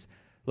is,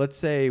 let's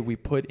say we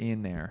put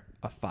in there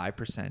a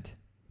 5%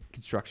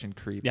 construction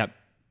creep. Yep.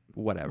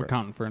 Whatever. We're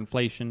counting for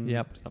inflation.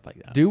 Yep. Stuff like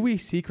that. Do we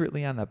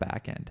secretly on the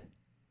back end,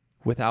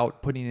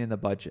 without putting in the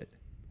budget,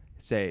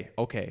 say,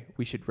 okay,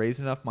 we should raise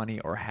enough money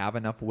or have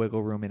enough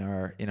wiggle room in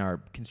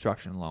our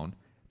construction loan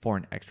for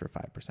an extra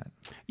 5%?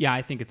 Yeah,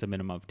 I think it's a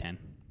minimum of 10.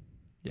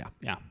 Yeah.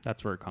 Yeah,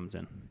 that's where it comes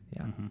in.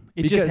 Yeah. Mm-hmm.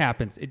 It just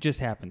happens. It just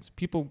happens.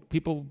 People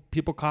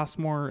cost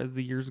more as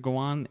the years go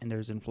on, and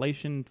there's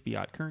inflation,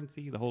 fiat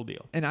currency, the whole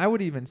deal. And I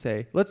would even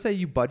say, let's say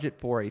you budget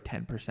for a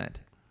 10%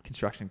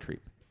 construction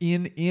creep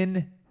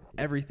in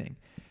everything.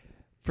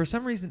 For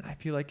some reason, I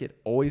feel like it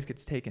always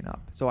gets taken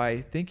up. So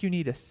I think you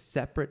need a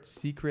separate,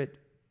 secret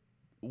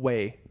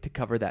way to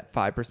cover that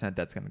 5%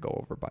 that's going to go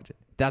over budget.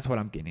 That's what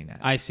I'm getting at.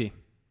 I see.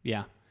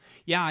 Yeah.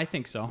 Yeah, I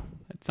think so.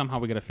 Somehow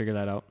we got to figure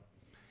that out.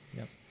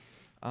 Yep.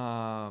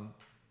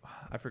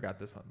 I forgot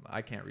this one.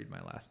 I can't read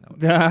my last note.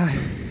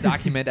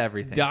 Document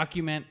everything.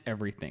 Document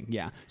everything.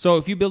 Yeah. So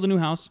if you build a new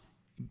house,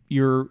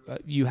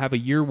 you have a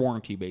year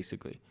warranty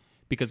basically,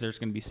 because there's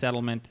going to be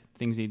settlement,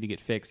 things need to get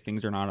fixed,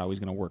 things are not always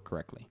going to work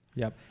correctly.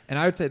 Yep. And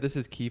I would say this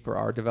is key for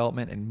our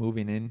development and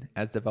moving in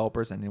as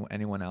developers and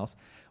anyone else.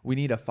 We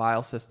need a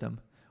file system.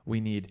 We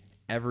need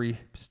every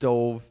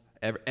stove,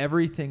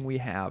 everything we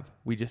have.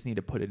 We just need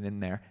to put it in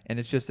there. And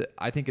it's just,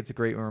 I think it's a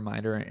great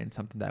reminder and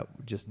something that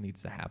just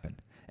needs to happen.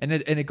 And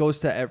it goes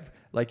to,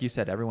 like you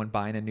said, everyone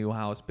buying a new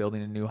house,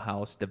 building a new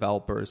house,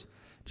 developers,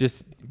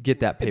 just get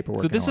that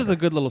paperwork. So this is a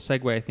good little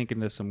segue, I think,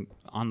 into some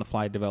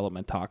on-the-fly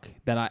development talk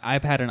that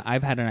I've had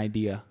an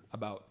idea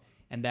about,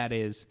 and that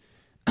is,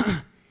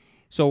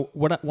 so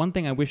one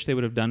thing I wish they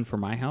would have done for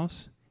my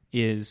house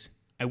is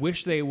I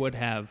wish they would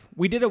have.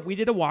 We did a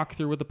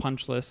walkthrough with a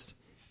punch list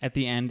at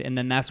the end, and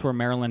then that's where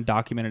Marilyn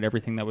documented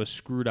everything that was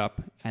screwed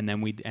up, and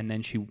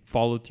then she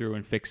followed through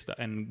and fixed,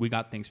 and we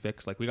got things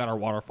fixed. Like we got our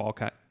waterfall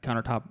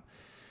countertop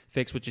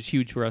fixed, which is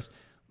huge for us.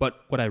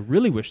 But what I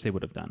really wish they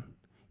would have done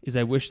is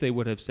I wish they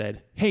would have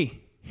said,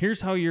 "Hey,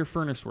 here's how your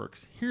furnace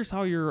works. Here's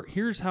how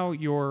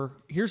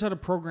to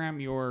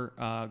program your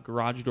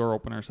garage door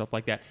opener, stuff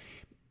like that."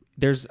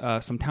 There's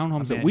some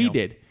townhomes that we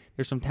did.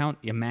 There's some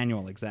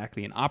manual,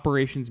 exactly, an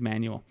operations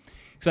manual.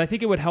 So I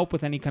think it would help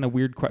with any kind of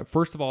weird.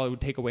 First of all, it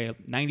would take away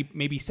 90,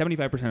 maybe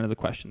 75% of the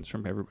questions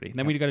from everybody. And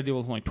then we got to deal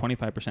with only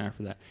 25%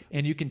 after that.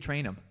 And you can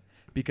train them,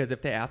 because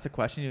if they ask a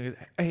question, you go,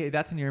 "Hey,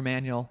 that's in your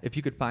manual. If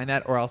you could find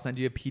that, or I'll send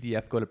you a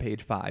PDF. Go to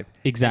page 5."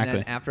 Exactly.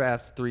 And then after I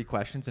ask 3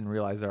 questions and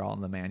realize they're all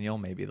in the manual,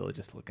 maybe they'll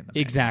just look in the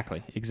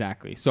manual.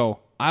 Exactly. So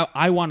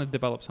I want to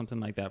develop something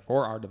like that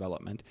for our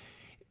development.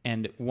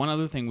 And one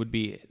other thing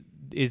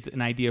is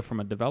an idea from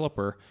a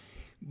developer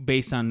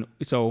based on,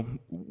 so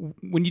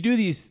when you do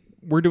these,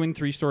 we're doing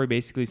 3-story,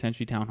 basically,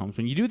 essentially townhomes.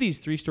 When you do these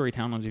 3-story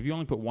townhomes, if you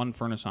only put 1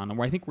 furnace on them,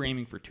 I think we're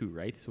aiming for 2,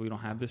 right? So we don't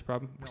have this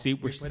problem. No,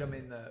 we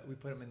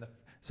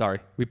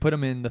put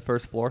them in the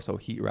first floor, so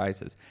heat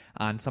rises.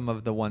 On some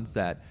of the ones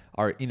that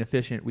are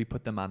inefficient, we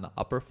put them on the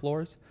upper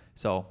floors.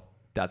 So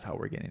that's how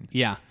we're getting.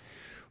 Yeah.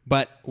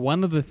 But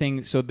one of the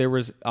things, so there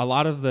was a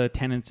lot of the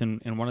tenants in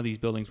one of these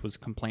buildings was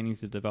complaining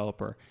to the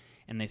developer,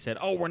 and they said,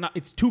 "Oh,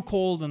 it's too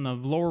cold, and the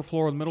lower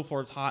floor, the middle floor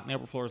is hot, and the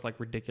upper floor is like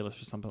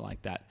ridiculous," or something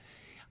like that.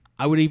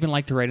 I would even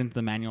like to write into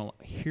the manual,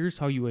 "Here's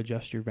how you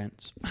adjust your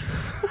vents."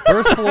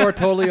 First floor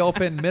totally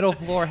open, middle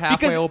floor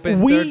halfway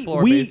open, third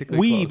floor basically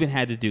we closed. even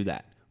had to do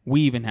that.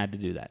 We even had to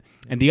do that.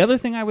 And the other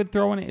thing I would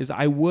throw in is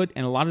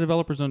and a lot of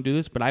developers don't do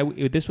this, but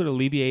this would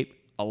alleviate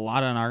a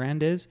lot on our end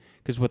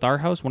because with our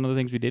house, one of the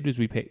things we did was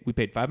we paid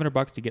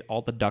 $500 to get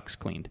all the ducts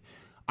cleaned.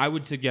 I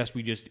would suggest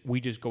we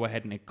just go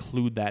ahead and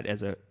include that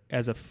as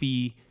a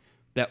fee,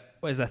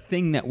 as a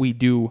thing that we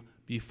do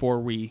before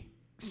we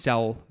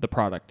sell the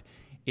product,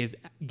 is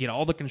get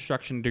all the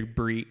construction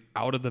debris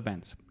out of the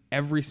vents.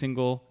 Every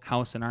single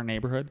house in our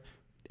neighborhood,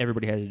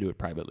 everybody had to do it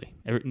privately.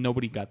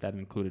 Nobody got that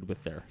included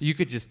with theirs. You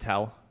could just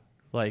tell.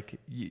 Like,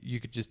 you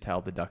could just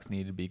tell the ducts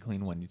needed to be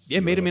clean when you see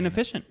It made them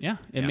inefficient, yeah.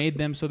 It made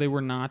them so they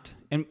were not...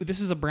 And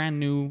this is a brand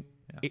new,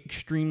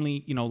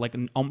 extremely, like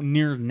a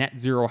near net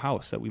zero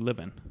house that we live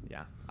in.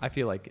 Yeah. I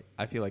feel like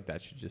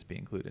that should just be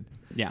included.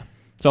 Yeah.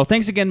 So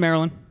thanks again,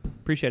 Marilyn.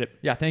 Appreciate it.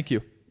 Yeah, thank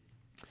you.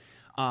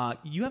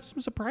 You have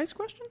some surprise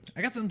questions?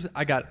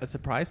 I got a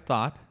surprise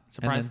thought.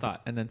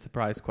 And then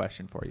surprise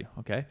question for you,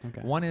 okay?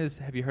 Okay. One is,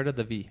 have you heard of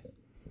the V?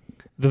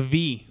 The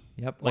V.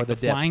 Yep. Like or the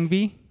dip. flying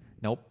V?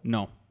 Nope.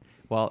 No.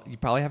 Well, you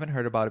probably haven't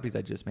heard about it because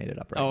I just made it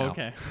up right now.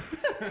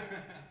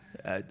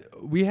 Oh, okay.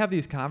 We have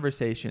these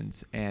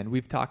conversations, and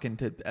we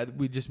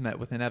just met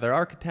with another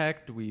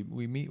architect. We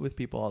meet with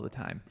people all the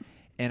time.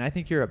 And I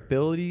think your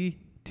ability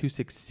to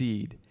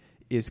succeed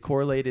is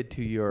correlated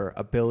to your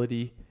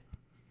ability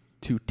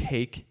to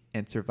take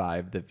and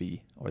survive the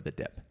V or the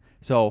dip.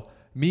 So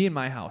me and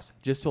my house,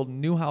 just sold a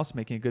new house,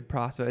 making a good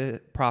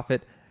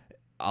profit.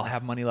 I'll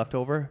have money left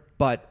over,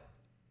 but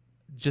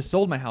just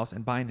sold my house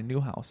and buying a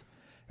new house.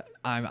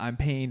 I'm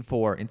paying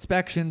for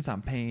inspections.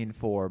 I'm paying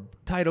for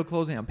title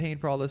closing. I'm paying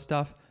for all this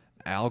stuff.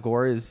 Al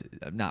Gore is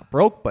not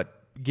broke,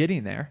 but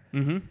getting there.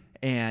 Mm-hmm.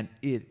 And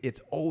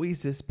it's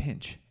always this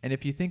pinch. And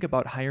if you think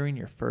about hiring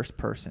your first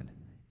person,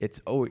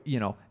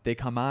 they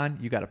come on,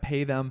 you got to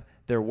pay them.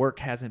 Their work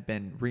hasn't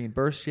been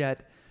reimbursed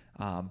yet.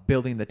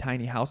 Building the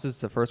tiny houses,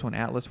 the first one,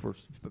 Atlas, we're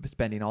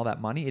spending all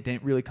that money. It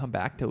didn't really come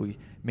back till we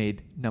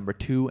made number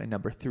 2 and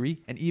number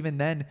 3. And even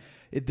then,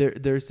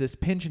 there's this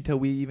pinch until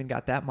we even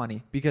got that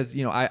money. Because,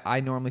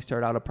 I normally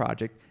start out a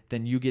project,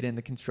 then you get in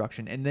the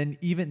construction. And then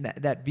even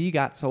that V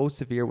got so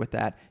severe with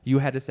that, you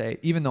had to say,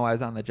 even though I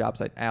was on the job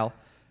site, Al,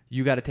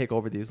 you got to take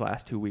over these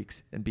last 2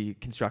 weeks and be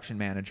construction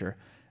manager.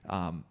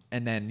 And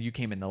then you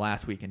came in the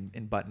last week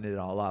and buttoned it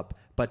all up.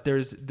 But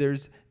there's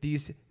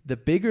these, the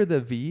bigger the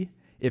V,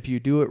 if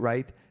you do it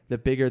right, the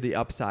bigger the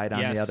upside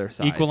on the other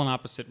side. Equal and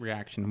opposite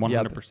reaction,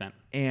 100%. Yep.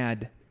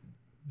 And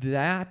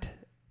that,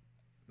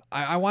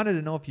 I wanted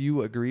to know if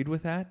you agreed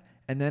with that.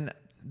 And then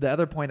the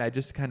other point I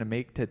just kind of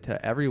make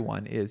to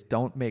everyone is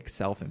don't make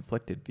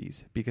self-inflicted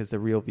Vs, because the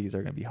real Vs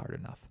are going to be hard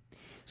enough.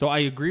 So I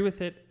agree with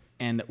it.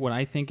 And what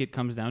I think it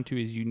comes down to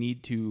is you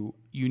need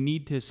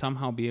to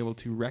somehow be able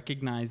to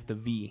recognize the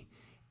V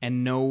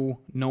and know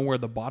where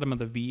the bottom of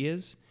the V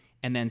is,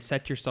 and then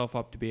set yourself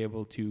up to be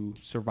able to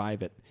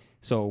survive it.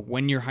 So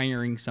when you're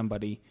hiring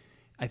somebody,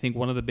 I think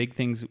one of the big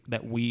things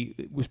that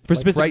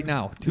right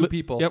now, 2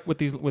 people. Yep,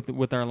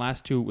 with our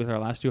last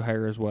two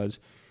hires was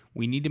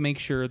we need to make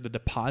sure the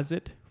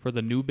deposit for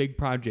the new big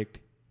project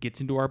gets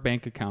into our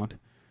bank account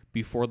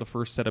before the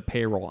first set of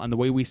payroll. And the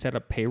way we set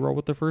up payroll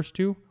with the first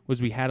 2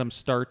 was we had them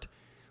start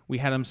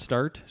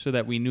so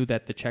that we knew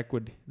that the check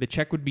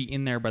would be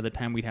in there by the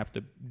time we'd have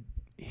to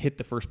hit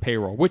the first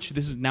payroll, which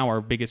this is now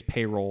our biggest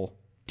payroll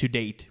to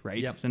date, right?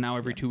 Yep. So now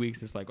every 2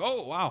 weeks it's like,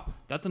 oh, wow,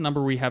 that's a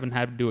number we haven't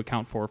had to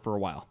account for a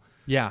while.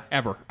 Yeah.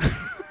 Ever.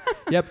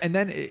 Yep. And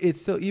then it's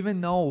still,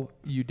 even though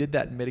you did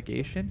that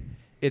mitigation,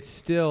 it's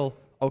still,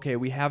 okay,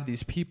 we have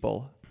these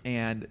people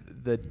and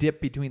the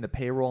dip between the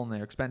payroll and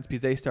their expense,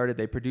 because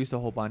they produce a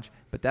whole bunch,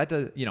 but that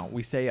does,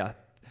 we say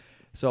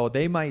so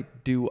they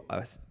might do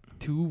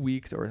 2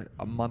 weeks or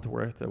a month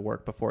worth of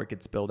work before it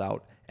gets billed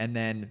out. And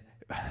then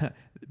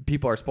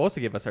people are supposed to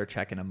give us our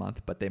check in a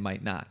month, but they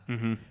might not.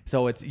 Mm-hmm.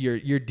 So it's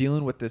you're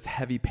dealing with this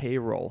heavy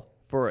payroll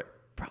for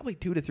probably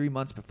 2 to 3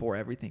 months before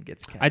everything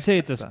gets cashed. I'd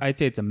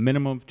say it's a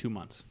minimum of 2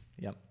 months.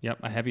 Yep.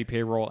 A heavy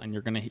payroll,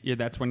 and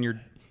that's when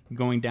you're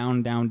going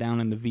down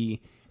in the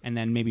V, and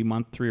then maybe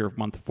month 3 or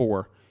month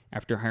 4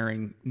 after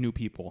hiring new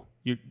people,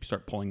 you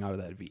start pulling out of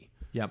that V.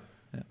 Yep.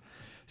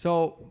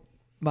 So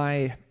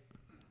my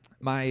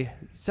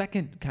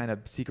second kind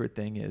of secret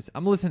thing is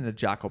I'm listening to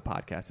Jocko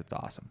podcast. It's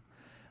awesome.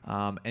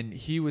 And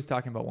he was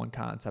talking about one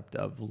concept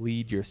of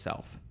lead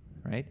yourself,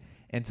 right?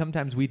 And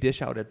sometimes we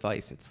dish out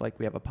advice. It's like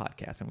we have a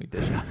podcast and we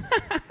dish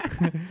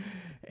out.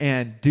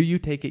 And do you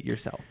take it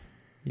yourself?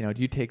 Do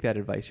you take that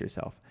advice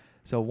yourself?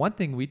 So one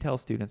thing we tell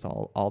students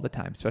all the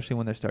time, especially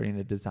when they're starting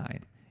to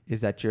design,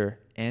 is that your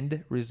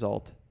end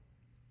result,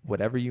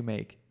 whatever you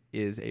make,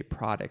 is a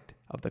product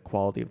of the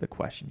quality of the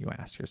question you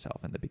ask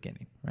yourself in the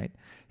beginning, right?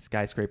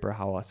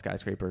 How a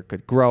skyscraper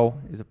could grow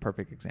is a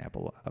perfect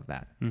example of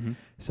that. Mm-hmm.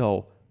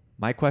 So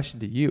my question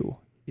to you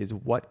is,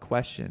 what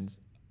questions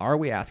are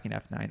we asking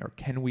F9, or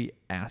can we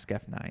ask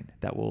F9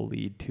 that will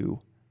lead to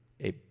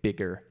a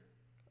bigger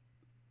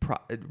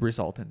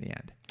result in the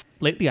end?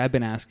 Lately, I've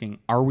been asking,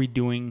 are we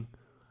doing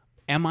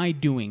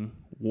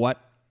what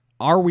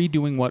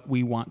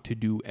we want to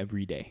do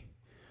every day?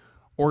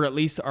 Or at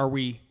least are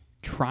we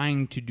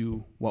trying to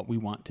do what we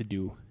want to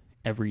do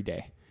every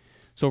day.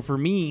 So for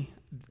me,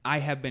 I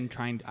have been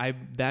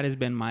that has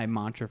been my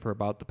mantra for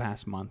about the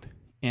past month.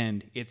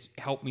 And it's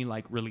helped me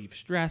like relieve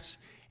stress.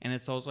 And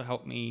it's also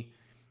helped me,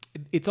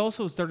 it's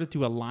also started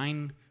to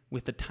align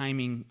with the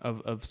timing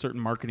of certain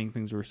marketing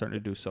things we're starting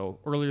to do. So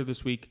earlier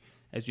this week,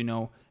 as you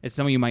know, as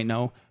some of you might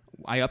know,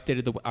 I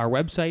updated our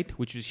website,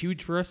 which is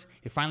huge for us.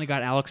 It finally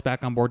got Alex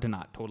back on board to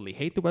not totally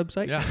hate the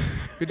website. Yeah,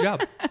 good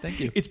job. Thank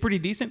you. It's pretty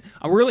decent.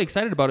 I'm really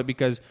excited about it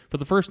because for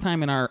the first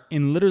time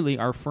in literally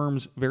our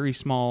firm's very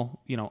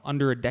small,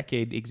 under a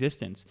decade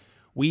existence,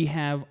 we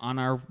have on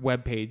our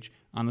webpage,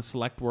 on the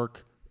Select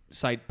Work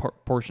site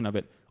portion of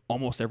it,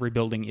 almost every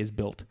building is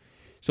built.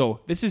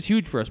 So this is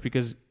huge for us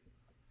because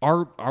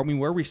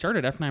where we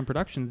started F9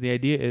 Productions, the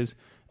idea is,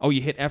 you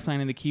hit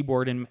F9 in the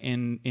keyboard in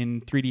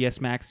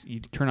 3ds Max, you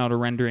turn out a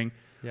rendering.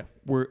 Yeah.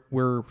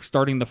 We're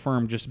starting the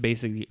firm just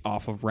basically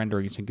off of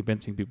renderings and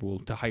convincing people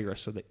to hire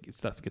us so that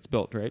stuff gets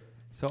built, right?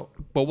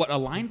 But what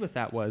aligned with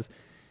that was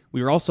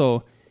we were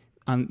also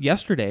on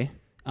yesterday,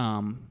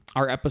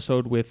 our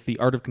episode with the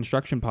Art of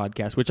Construction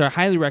podcast, which I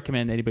highly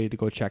recommend anybody to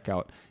go check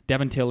out.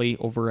 Devin Tilley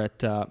over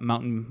at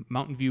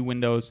Mountain View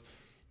Windows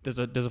does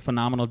a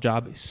phenomenal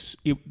job.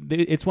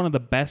 It's one of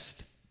the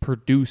best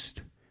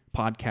produced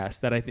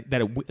podcasts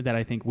that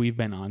I think we've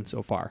been on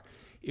so far.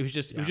 It was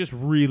just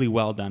really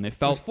well done. It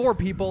felt It was 4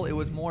 people. It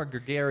was more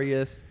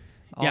gregarious.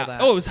 All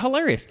that. Oh, it was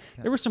hilarious.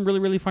 Yeah. There were some really,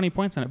 really funny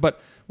points on it. But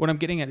what I'm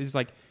getting at is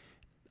like,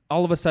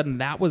 all of a sudden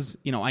that was,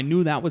 I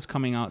knew that was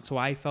coming out. So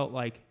I felt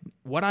like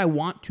what I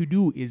want to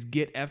do is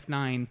get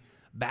F9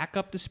 back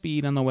up to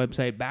speed on the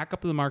website, back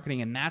up to the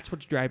marketing. And that's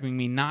what's driving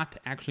me, not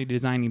actually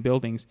designing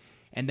buildings.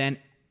 And then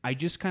I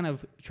just kind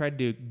of tried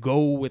to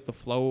go with the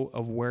flow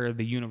of where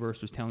the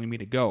universe was telling me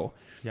to go.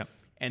 Yep.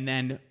 And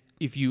then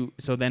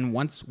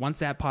once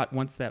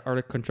that Art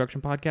of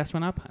Construction podcast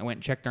went up, I went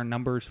and checked our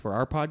numbers for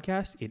our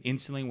podcast. It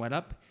instantly went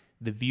up.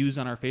 The views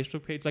on our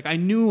Facebook page, like I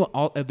knew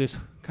all of this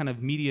kind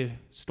of media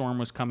storm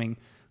was coming,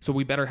 so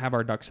we better have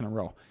our ducks in a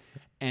row.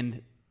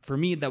 And for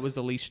me, that was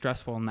the least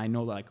stressful. And I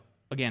know, like,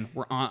 again,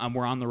 we're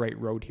on the right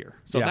road here.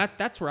 So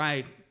that's where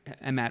I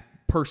am at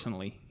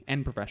personally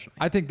and professionally.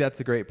 I think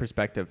that's a great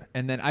perspective.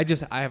 And then I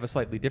have a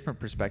slightly different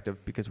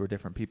perspective because we're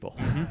different people.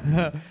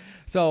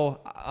 So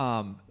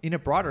in a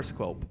broader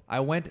scope,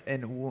 I went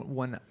and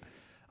when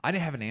I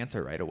didn't have an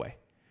answer right away.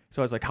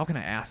 So I was like, how can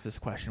I ask this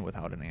question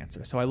without an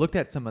answer? So I looked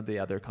at some of the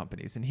other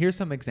companies, and here's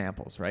some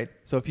examples, right?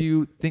 So if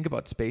you think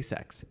about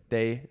SpaceX,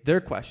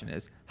 their question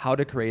is how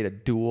to create a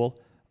dual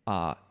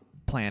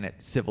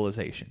planet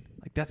civilization.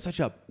 Like, that's such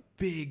a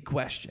big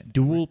question.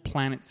 Dual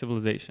planet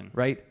civilization.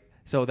 Right?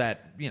 So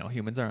that,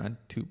 humans are on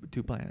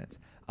two planets.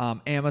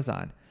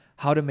 Amazon,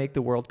 how to make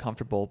the world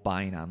comfortable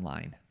buying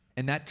online.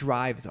 And that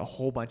drives a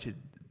whole bunch of,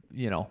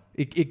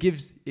 it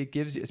gives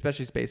you,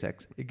 especially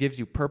SpaceX, it gives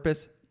you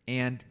purpose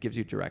and gives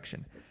you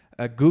direction.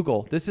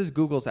 Google, this is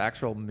Google's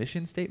actual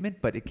mission statement,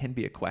 but it can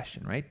be a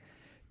question, right?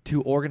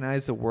 To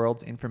organize the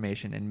world's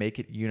information and make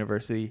it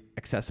universally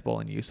accessible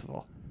and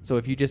useful. So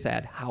if you just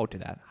add how to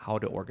that, how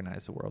to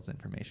organize the world's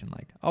information,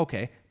 like,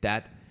 okay,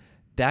 that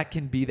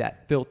can be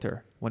that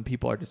filter when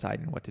people are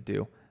deciding what to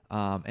do.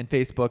 And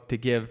Facebook to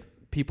give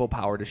people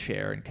power to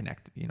share and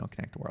connect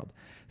the world.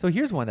 So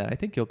here's one that I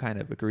think you'll kind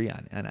of agree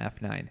on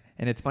F9.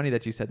 And it's funny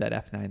that you said that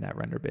F9, that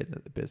render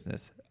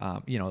business,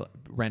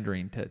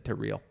 rendering to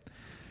real.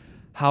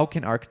 How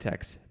can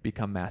architects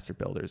become master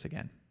builders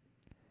again?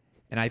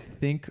 And I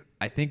think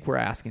we're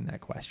asking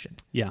that question.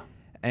 Yeah.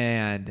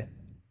 And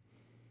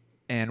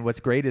what's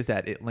great is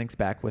that it links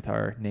back with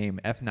our name.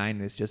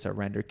 F9 is just a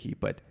render key,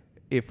 but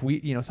if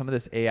we, some of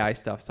this AI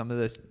stuff, some of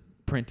this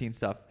printing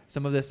stuff,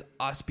 some of this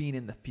us being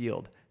in the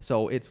field.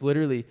 So it's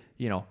literally,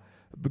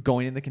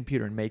 going in the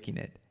computer and making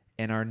it.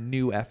 And our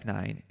new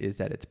F9 is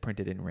that it's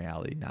printed in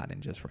reality, not in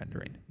just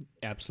rendering.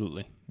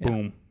 Absolutely.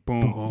 Yeah.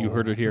 Boom. You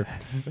heard it here.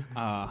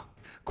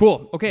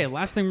 Cool. Okay,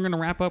 last thing we're going to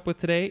wrap up with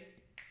today.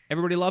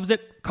 Everybody loves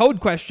it. Code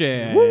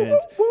questions. Woo,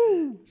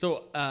 woo.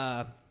 So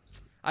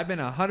I've been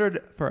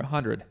 100 for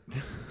 100.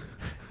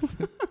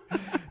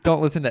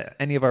 Don't listen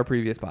to any of our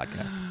previous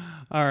podcasts.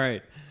 All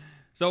right.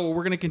 So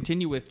we're going to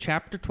continue with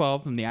Chapter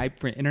 12 from the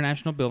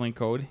International Building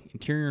Code,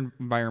 Interior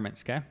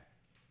Environments, okay?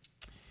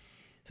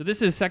 So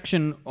this is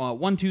Section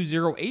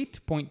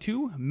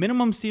 1208.2,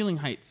 Minimum Ceiling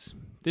Heights.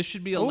 This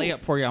should be a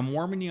layup for you. I'm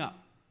warming you up.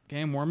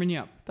 Okay, I'm warming you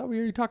up. I thought we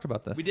already talked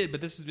about this. We did, but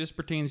this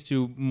pertains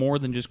to more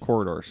than just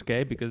corridors,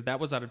 okay? Because that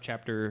was out of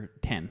Chapter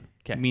 10,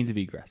 okay. Means of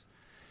Egress.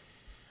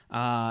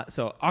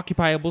 So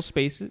occupiable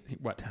spaces.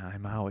 What?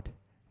 Time out.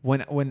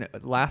 When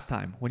last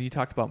time when you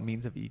talked about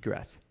means of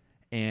egress,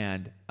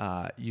 and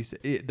you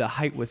said the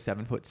height was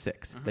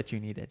 7'6" that you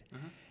needed,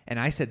 and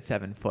I said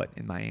 7 foot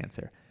in my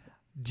answer.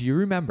 Do you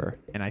remember?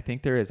 And I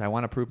think there is. I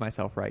want to prove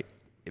myself right.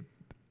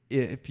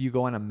 If you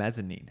go on a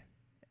mezzanine,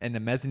 and the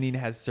mezzanine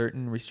has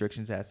certain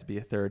restrictions, it has to be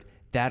a third.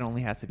 That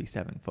only has to be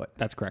 7 foot.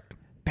 That's correct.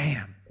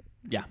 Bam.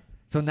 Yeah.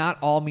 So not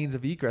all means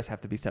of egress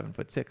have to be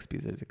 7'6"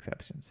 because there's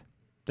exceptions.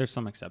 There's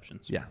some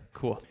exceptions. Yeah.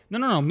 Cool.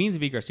 No. Means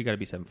of egress, you got to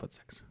be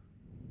 7'6".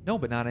 No,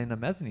 but not in a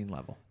mezzanine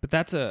level. But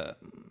that's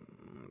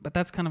But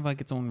that's kind of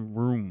like its own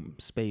room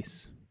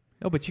space.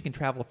 No, but you can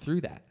travel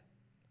through that.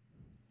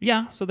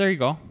 Yeah, so there you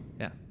go.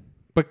 Yeah.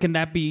 But can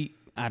that be?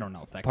 I don't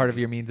know if that Part can of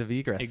be. your means of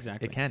egress.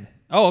 Exactly. It can.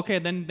 Oh, okay.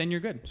 Then you're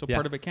good. So Yeah.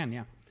 part of it can.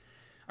 Yeah.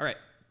 All right.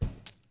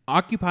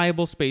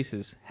 Occupiable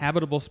spaces,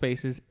 habitable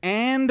spaces,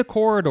 and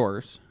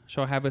corridors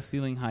shall have a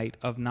ceiling height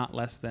of not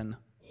less than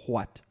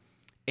what?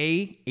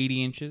 A,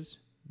 80 inches.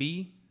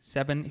 B,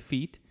 7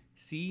 feet.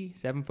 C,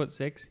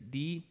 7'6".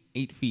 D,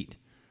 8 feet.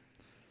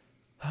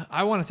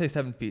 I want to say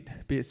 7 feet.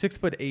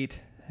 6'8"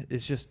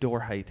 is just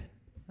door height.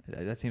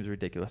 That seems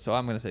ridiculous. So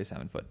I'm going to say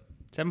 7 foot.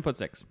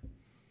 7'6".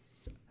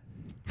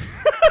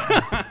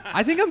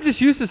 I think I'm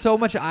just used to so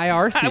much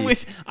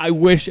IRC. I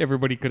wish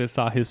everybody could have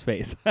saw his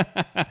face.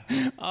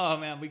 Oh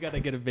man, we got to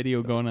get a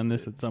video going on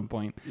this at some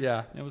point.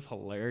 Yeah. It was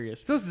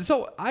hilarious. So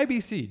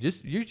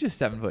IBC, you're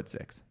just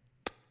 7'6".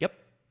 Yep.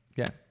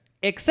 Yeah.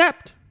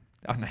 Except,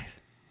 Oh, nice.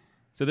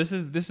 so this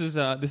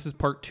is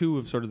part 2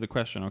 of sort of the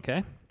question.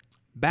 Okay.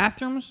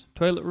 Bathrooms,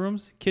 toilet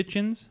rooms,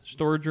 kitchens,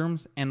 storage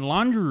rooms, and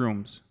laundry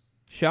rooms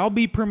shall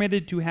be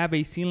permitted to have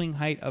a ceiling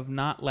height of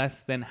not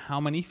less than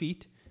how many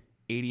feet?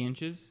 80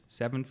 inches,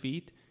 7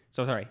 feet.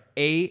 So sorry,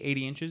 A,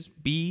 80 inches,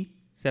 B,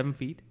 7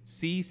 feet,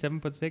 C,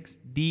 7'6",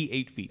 D,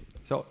 8 feet.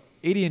 So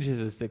 80 inches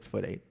is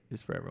 6'8",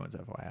 just for everyone's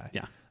FYI.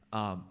 Yeah.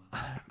 I'm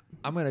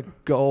gonna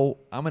go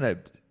on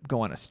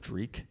a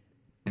streak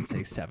and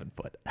say 7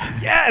 foot.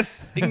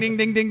 Yes! Ding, ding,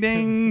 ding, ding,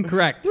 ding.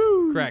 Correct.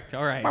 Correct.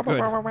 All right,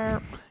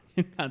 good.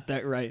 You got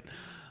that right.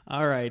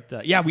 All right.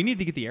 Yeah, we need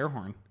to get the air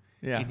horn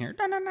in here.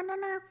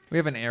 We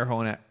have an air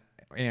horn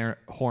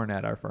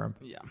at our firm.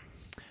 Yeah.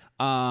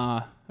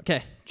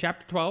 Okay,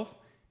 Chapter 12,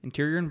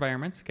 Interior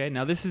Environments. Okay,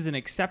 now this is an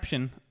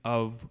exception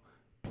of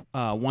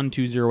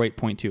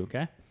 1208.2,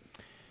 okay?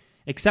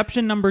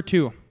 Exception number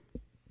 2.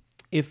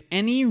 If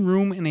any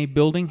room in a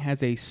building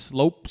has a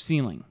slope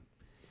ceiling,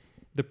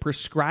 the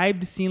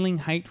prescribed ceiling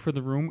height for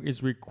the room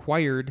is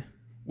required,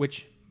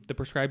 which the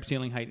prescribed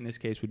ceiling height in this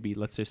case would be,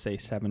 let's just say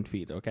 7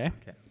 feet, okay?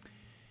 Okay.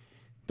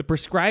 The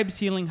prescribed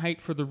ceiling height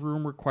for the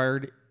room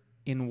required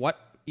in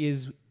what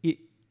is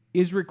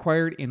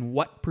required in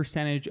what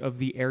percentage of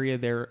the area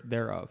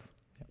thereof?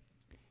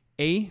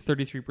 A,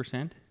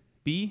 33%,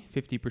 B,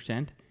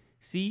 50%,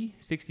 C,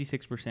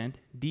 66%,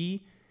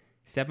 D,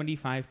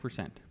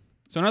 75%.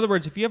 So in other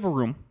words, if you have a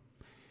room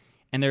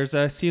and there's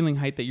a ceiling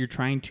height that you're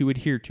trying to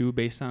adhere to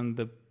based on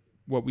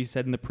what we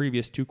said in the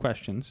previous 2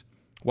 questions,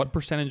 what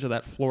percentage of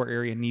that floor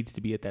area needs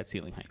to be at that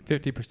ceiling height?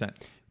 50%.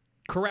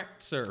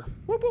 Correct, sir.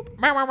 Whoop, whoop.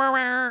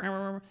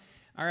 All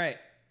right,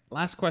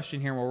 last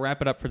question here, and we'll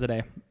wrap it up for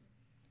today.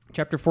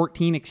 Chapter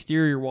 14,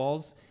 Exterior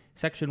Walls,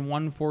 Section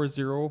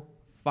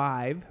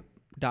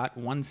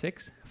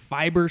 1405.16,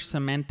 Fiber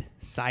Cement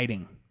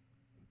Siding.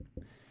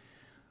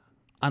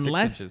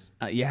 Unless, 6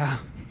 inches.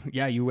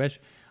 Yeah, you wish.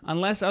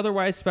 Unless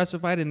otherwise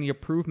specified in the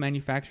approved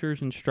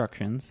manufacturer's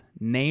instructions,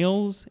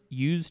 nails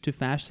used to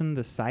fasten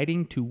the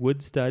siding to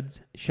wood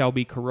studs shall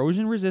be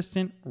corrosion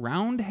resistant,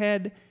 round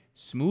head,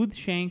 smooth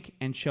shank,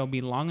 and shall be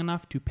long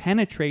enough to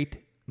penetrate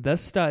the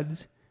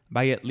studs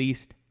by at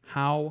least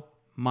how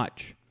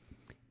much?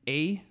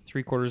 A,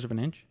 3/4 of an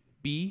inch.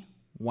 B,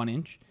 1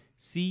 inch.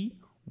 C,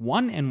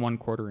 1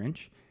 1/4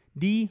 inch.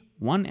 D,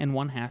 1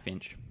 1/2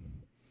 inch.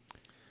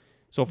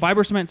 So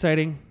fiber cement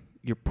siding,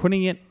 you're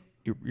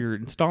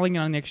installing it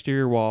on the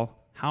exterior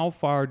wall. How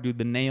far do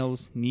the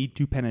nails need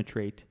to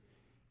penetrate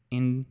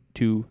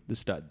into the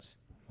studs?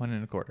 1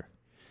 1/4.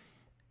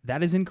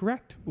 That is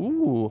incorrect.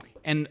 Ooh.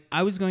 And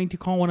I was going to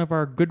call one of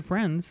our good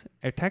friends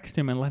or text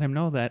him and let him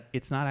know that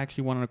it's not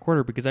actually 1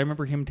 1/4, because I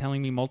remember him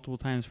telling me multiple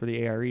times for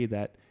the ARE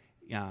that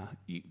 1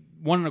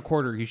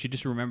 1/4, you should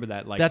just remember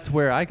that. Like, That's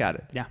where I got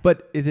it. Yeah.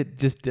 But is it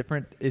just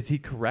different? Is he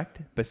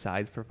correct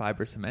besides for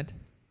fiber cement?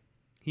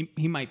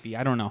 he might be.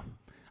 I don't know.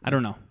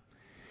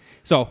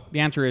 So the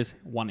answer is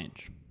 1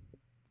 inch,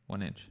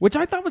 1 inch. which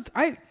I thought was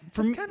It's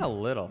kind of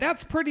little.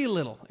 That's pretty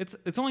little. It's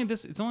only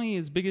this. It's only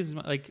as big as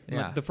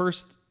Yeah. the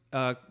first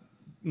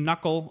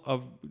knuckle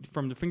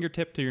from the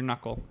fingertip to your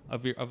knuckle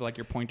of your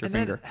pointer And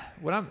finger.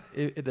 then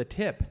the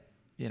tip,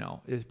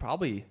 is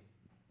probably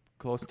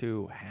close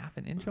to half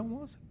an inch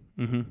almost.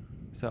 Mm-hmm.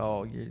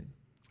 So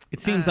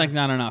It seems like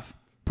not enough.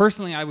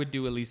 Personally, I would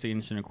do at least 1 1/4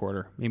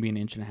 inches, maybe 1.5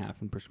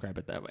 inches, and prescribe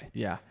it that way.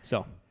 yeah.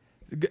 So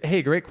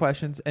Hey, great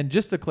questions. And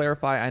just to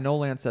clarify, I know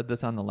Lance said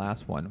this on the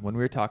last one when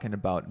we were talking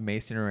about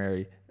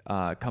masonry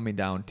coming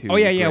down to. Oh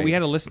yeah. grade. We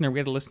had a listener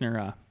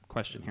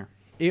question here.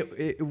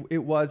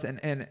 It was,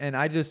 and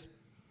I just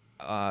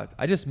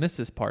missed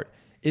this part.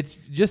 It's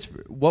just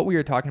what we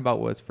were talking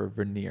about was for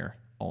veneer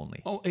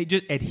only. Oh, it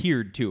just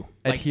adhered to.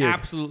 Adhered. Like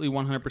absolutely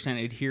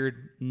 100%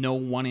 adhered. No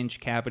 1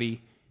 inch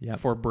cavity Yep.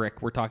 for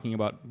brick. We're talking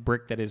about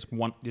brick that is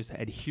just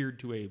adhered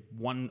to a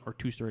 1 or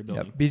 2 story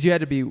building. Yep. Because you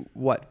had to be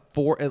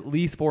at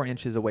least 4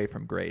 inches away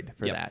from grade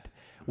for Yep. that.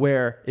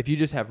 Where if you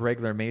just have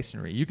regular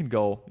masonry, you can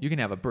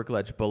have a brick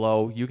ledge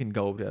below. You can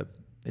go to.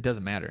 It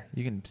doesn't matter.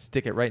 You can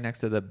stick it right next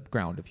to the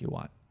ground if you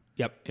want.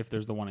 Yep. If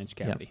there's the 1 inch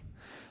cavity.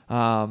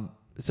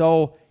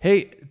 So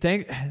hey,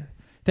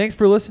 Thanks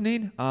for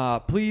listening.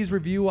 Please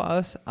review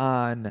us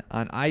on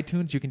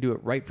iTunes. You can do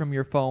it right from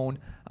your phone.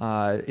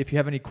 If you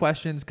have any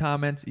questions,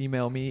 comments,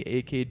 email me,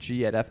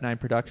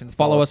 akg@f9productions.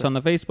 Follow us on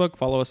the Facebook.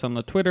 Follow us on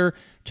the Twitter.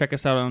 Check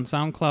us out on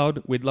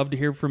SoundCloud. We'd love to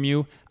hear from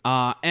you.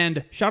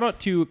 And shout out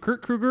to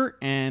Kurt Kruger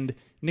and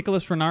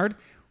Nicholas Renard.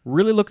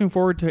 Really looking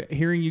forward to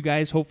hearing you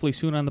guys hopefully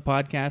soon on the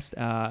podcast.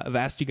 I've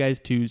asked you guys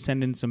to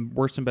send in some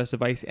worst and best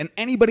advice. And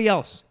anybody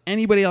else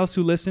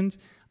who listens,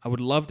 we'd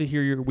love to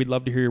hear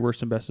your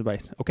worst and best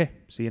advice. Okay,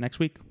 see you next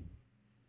week.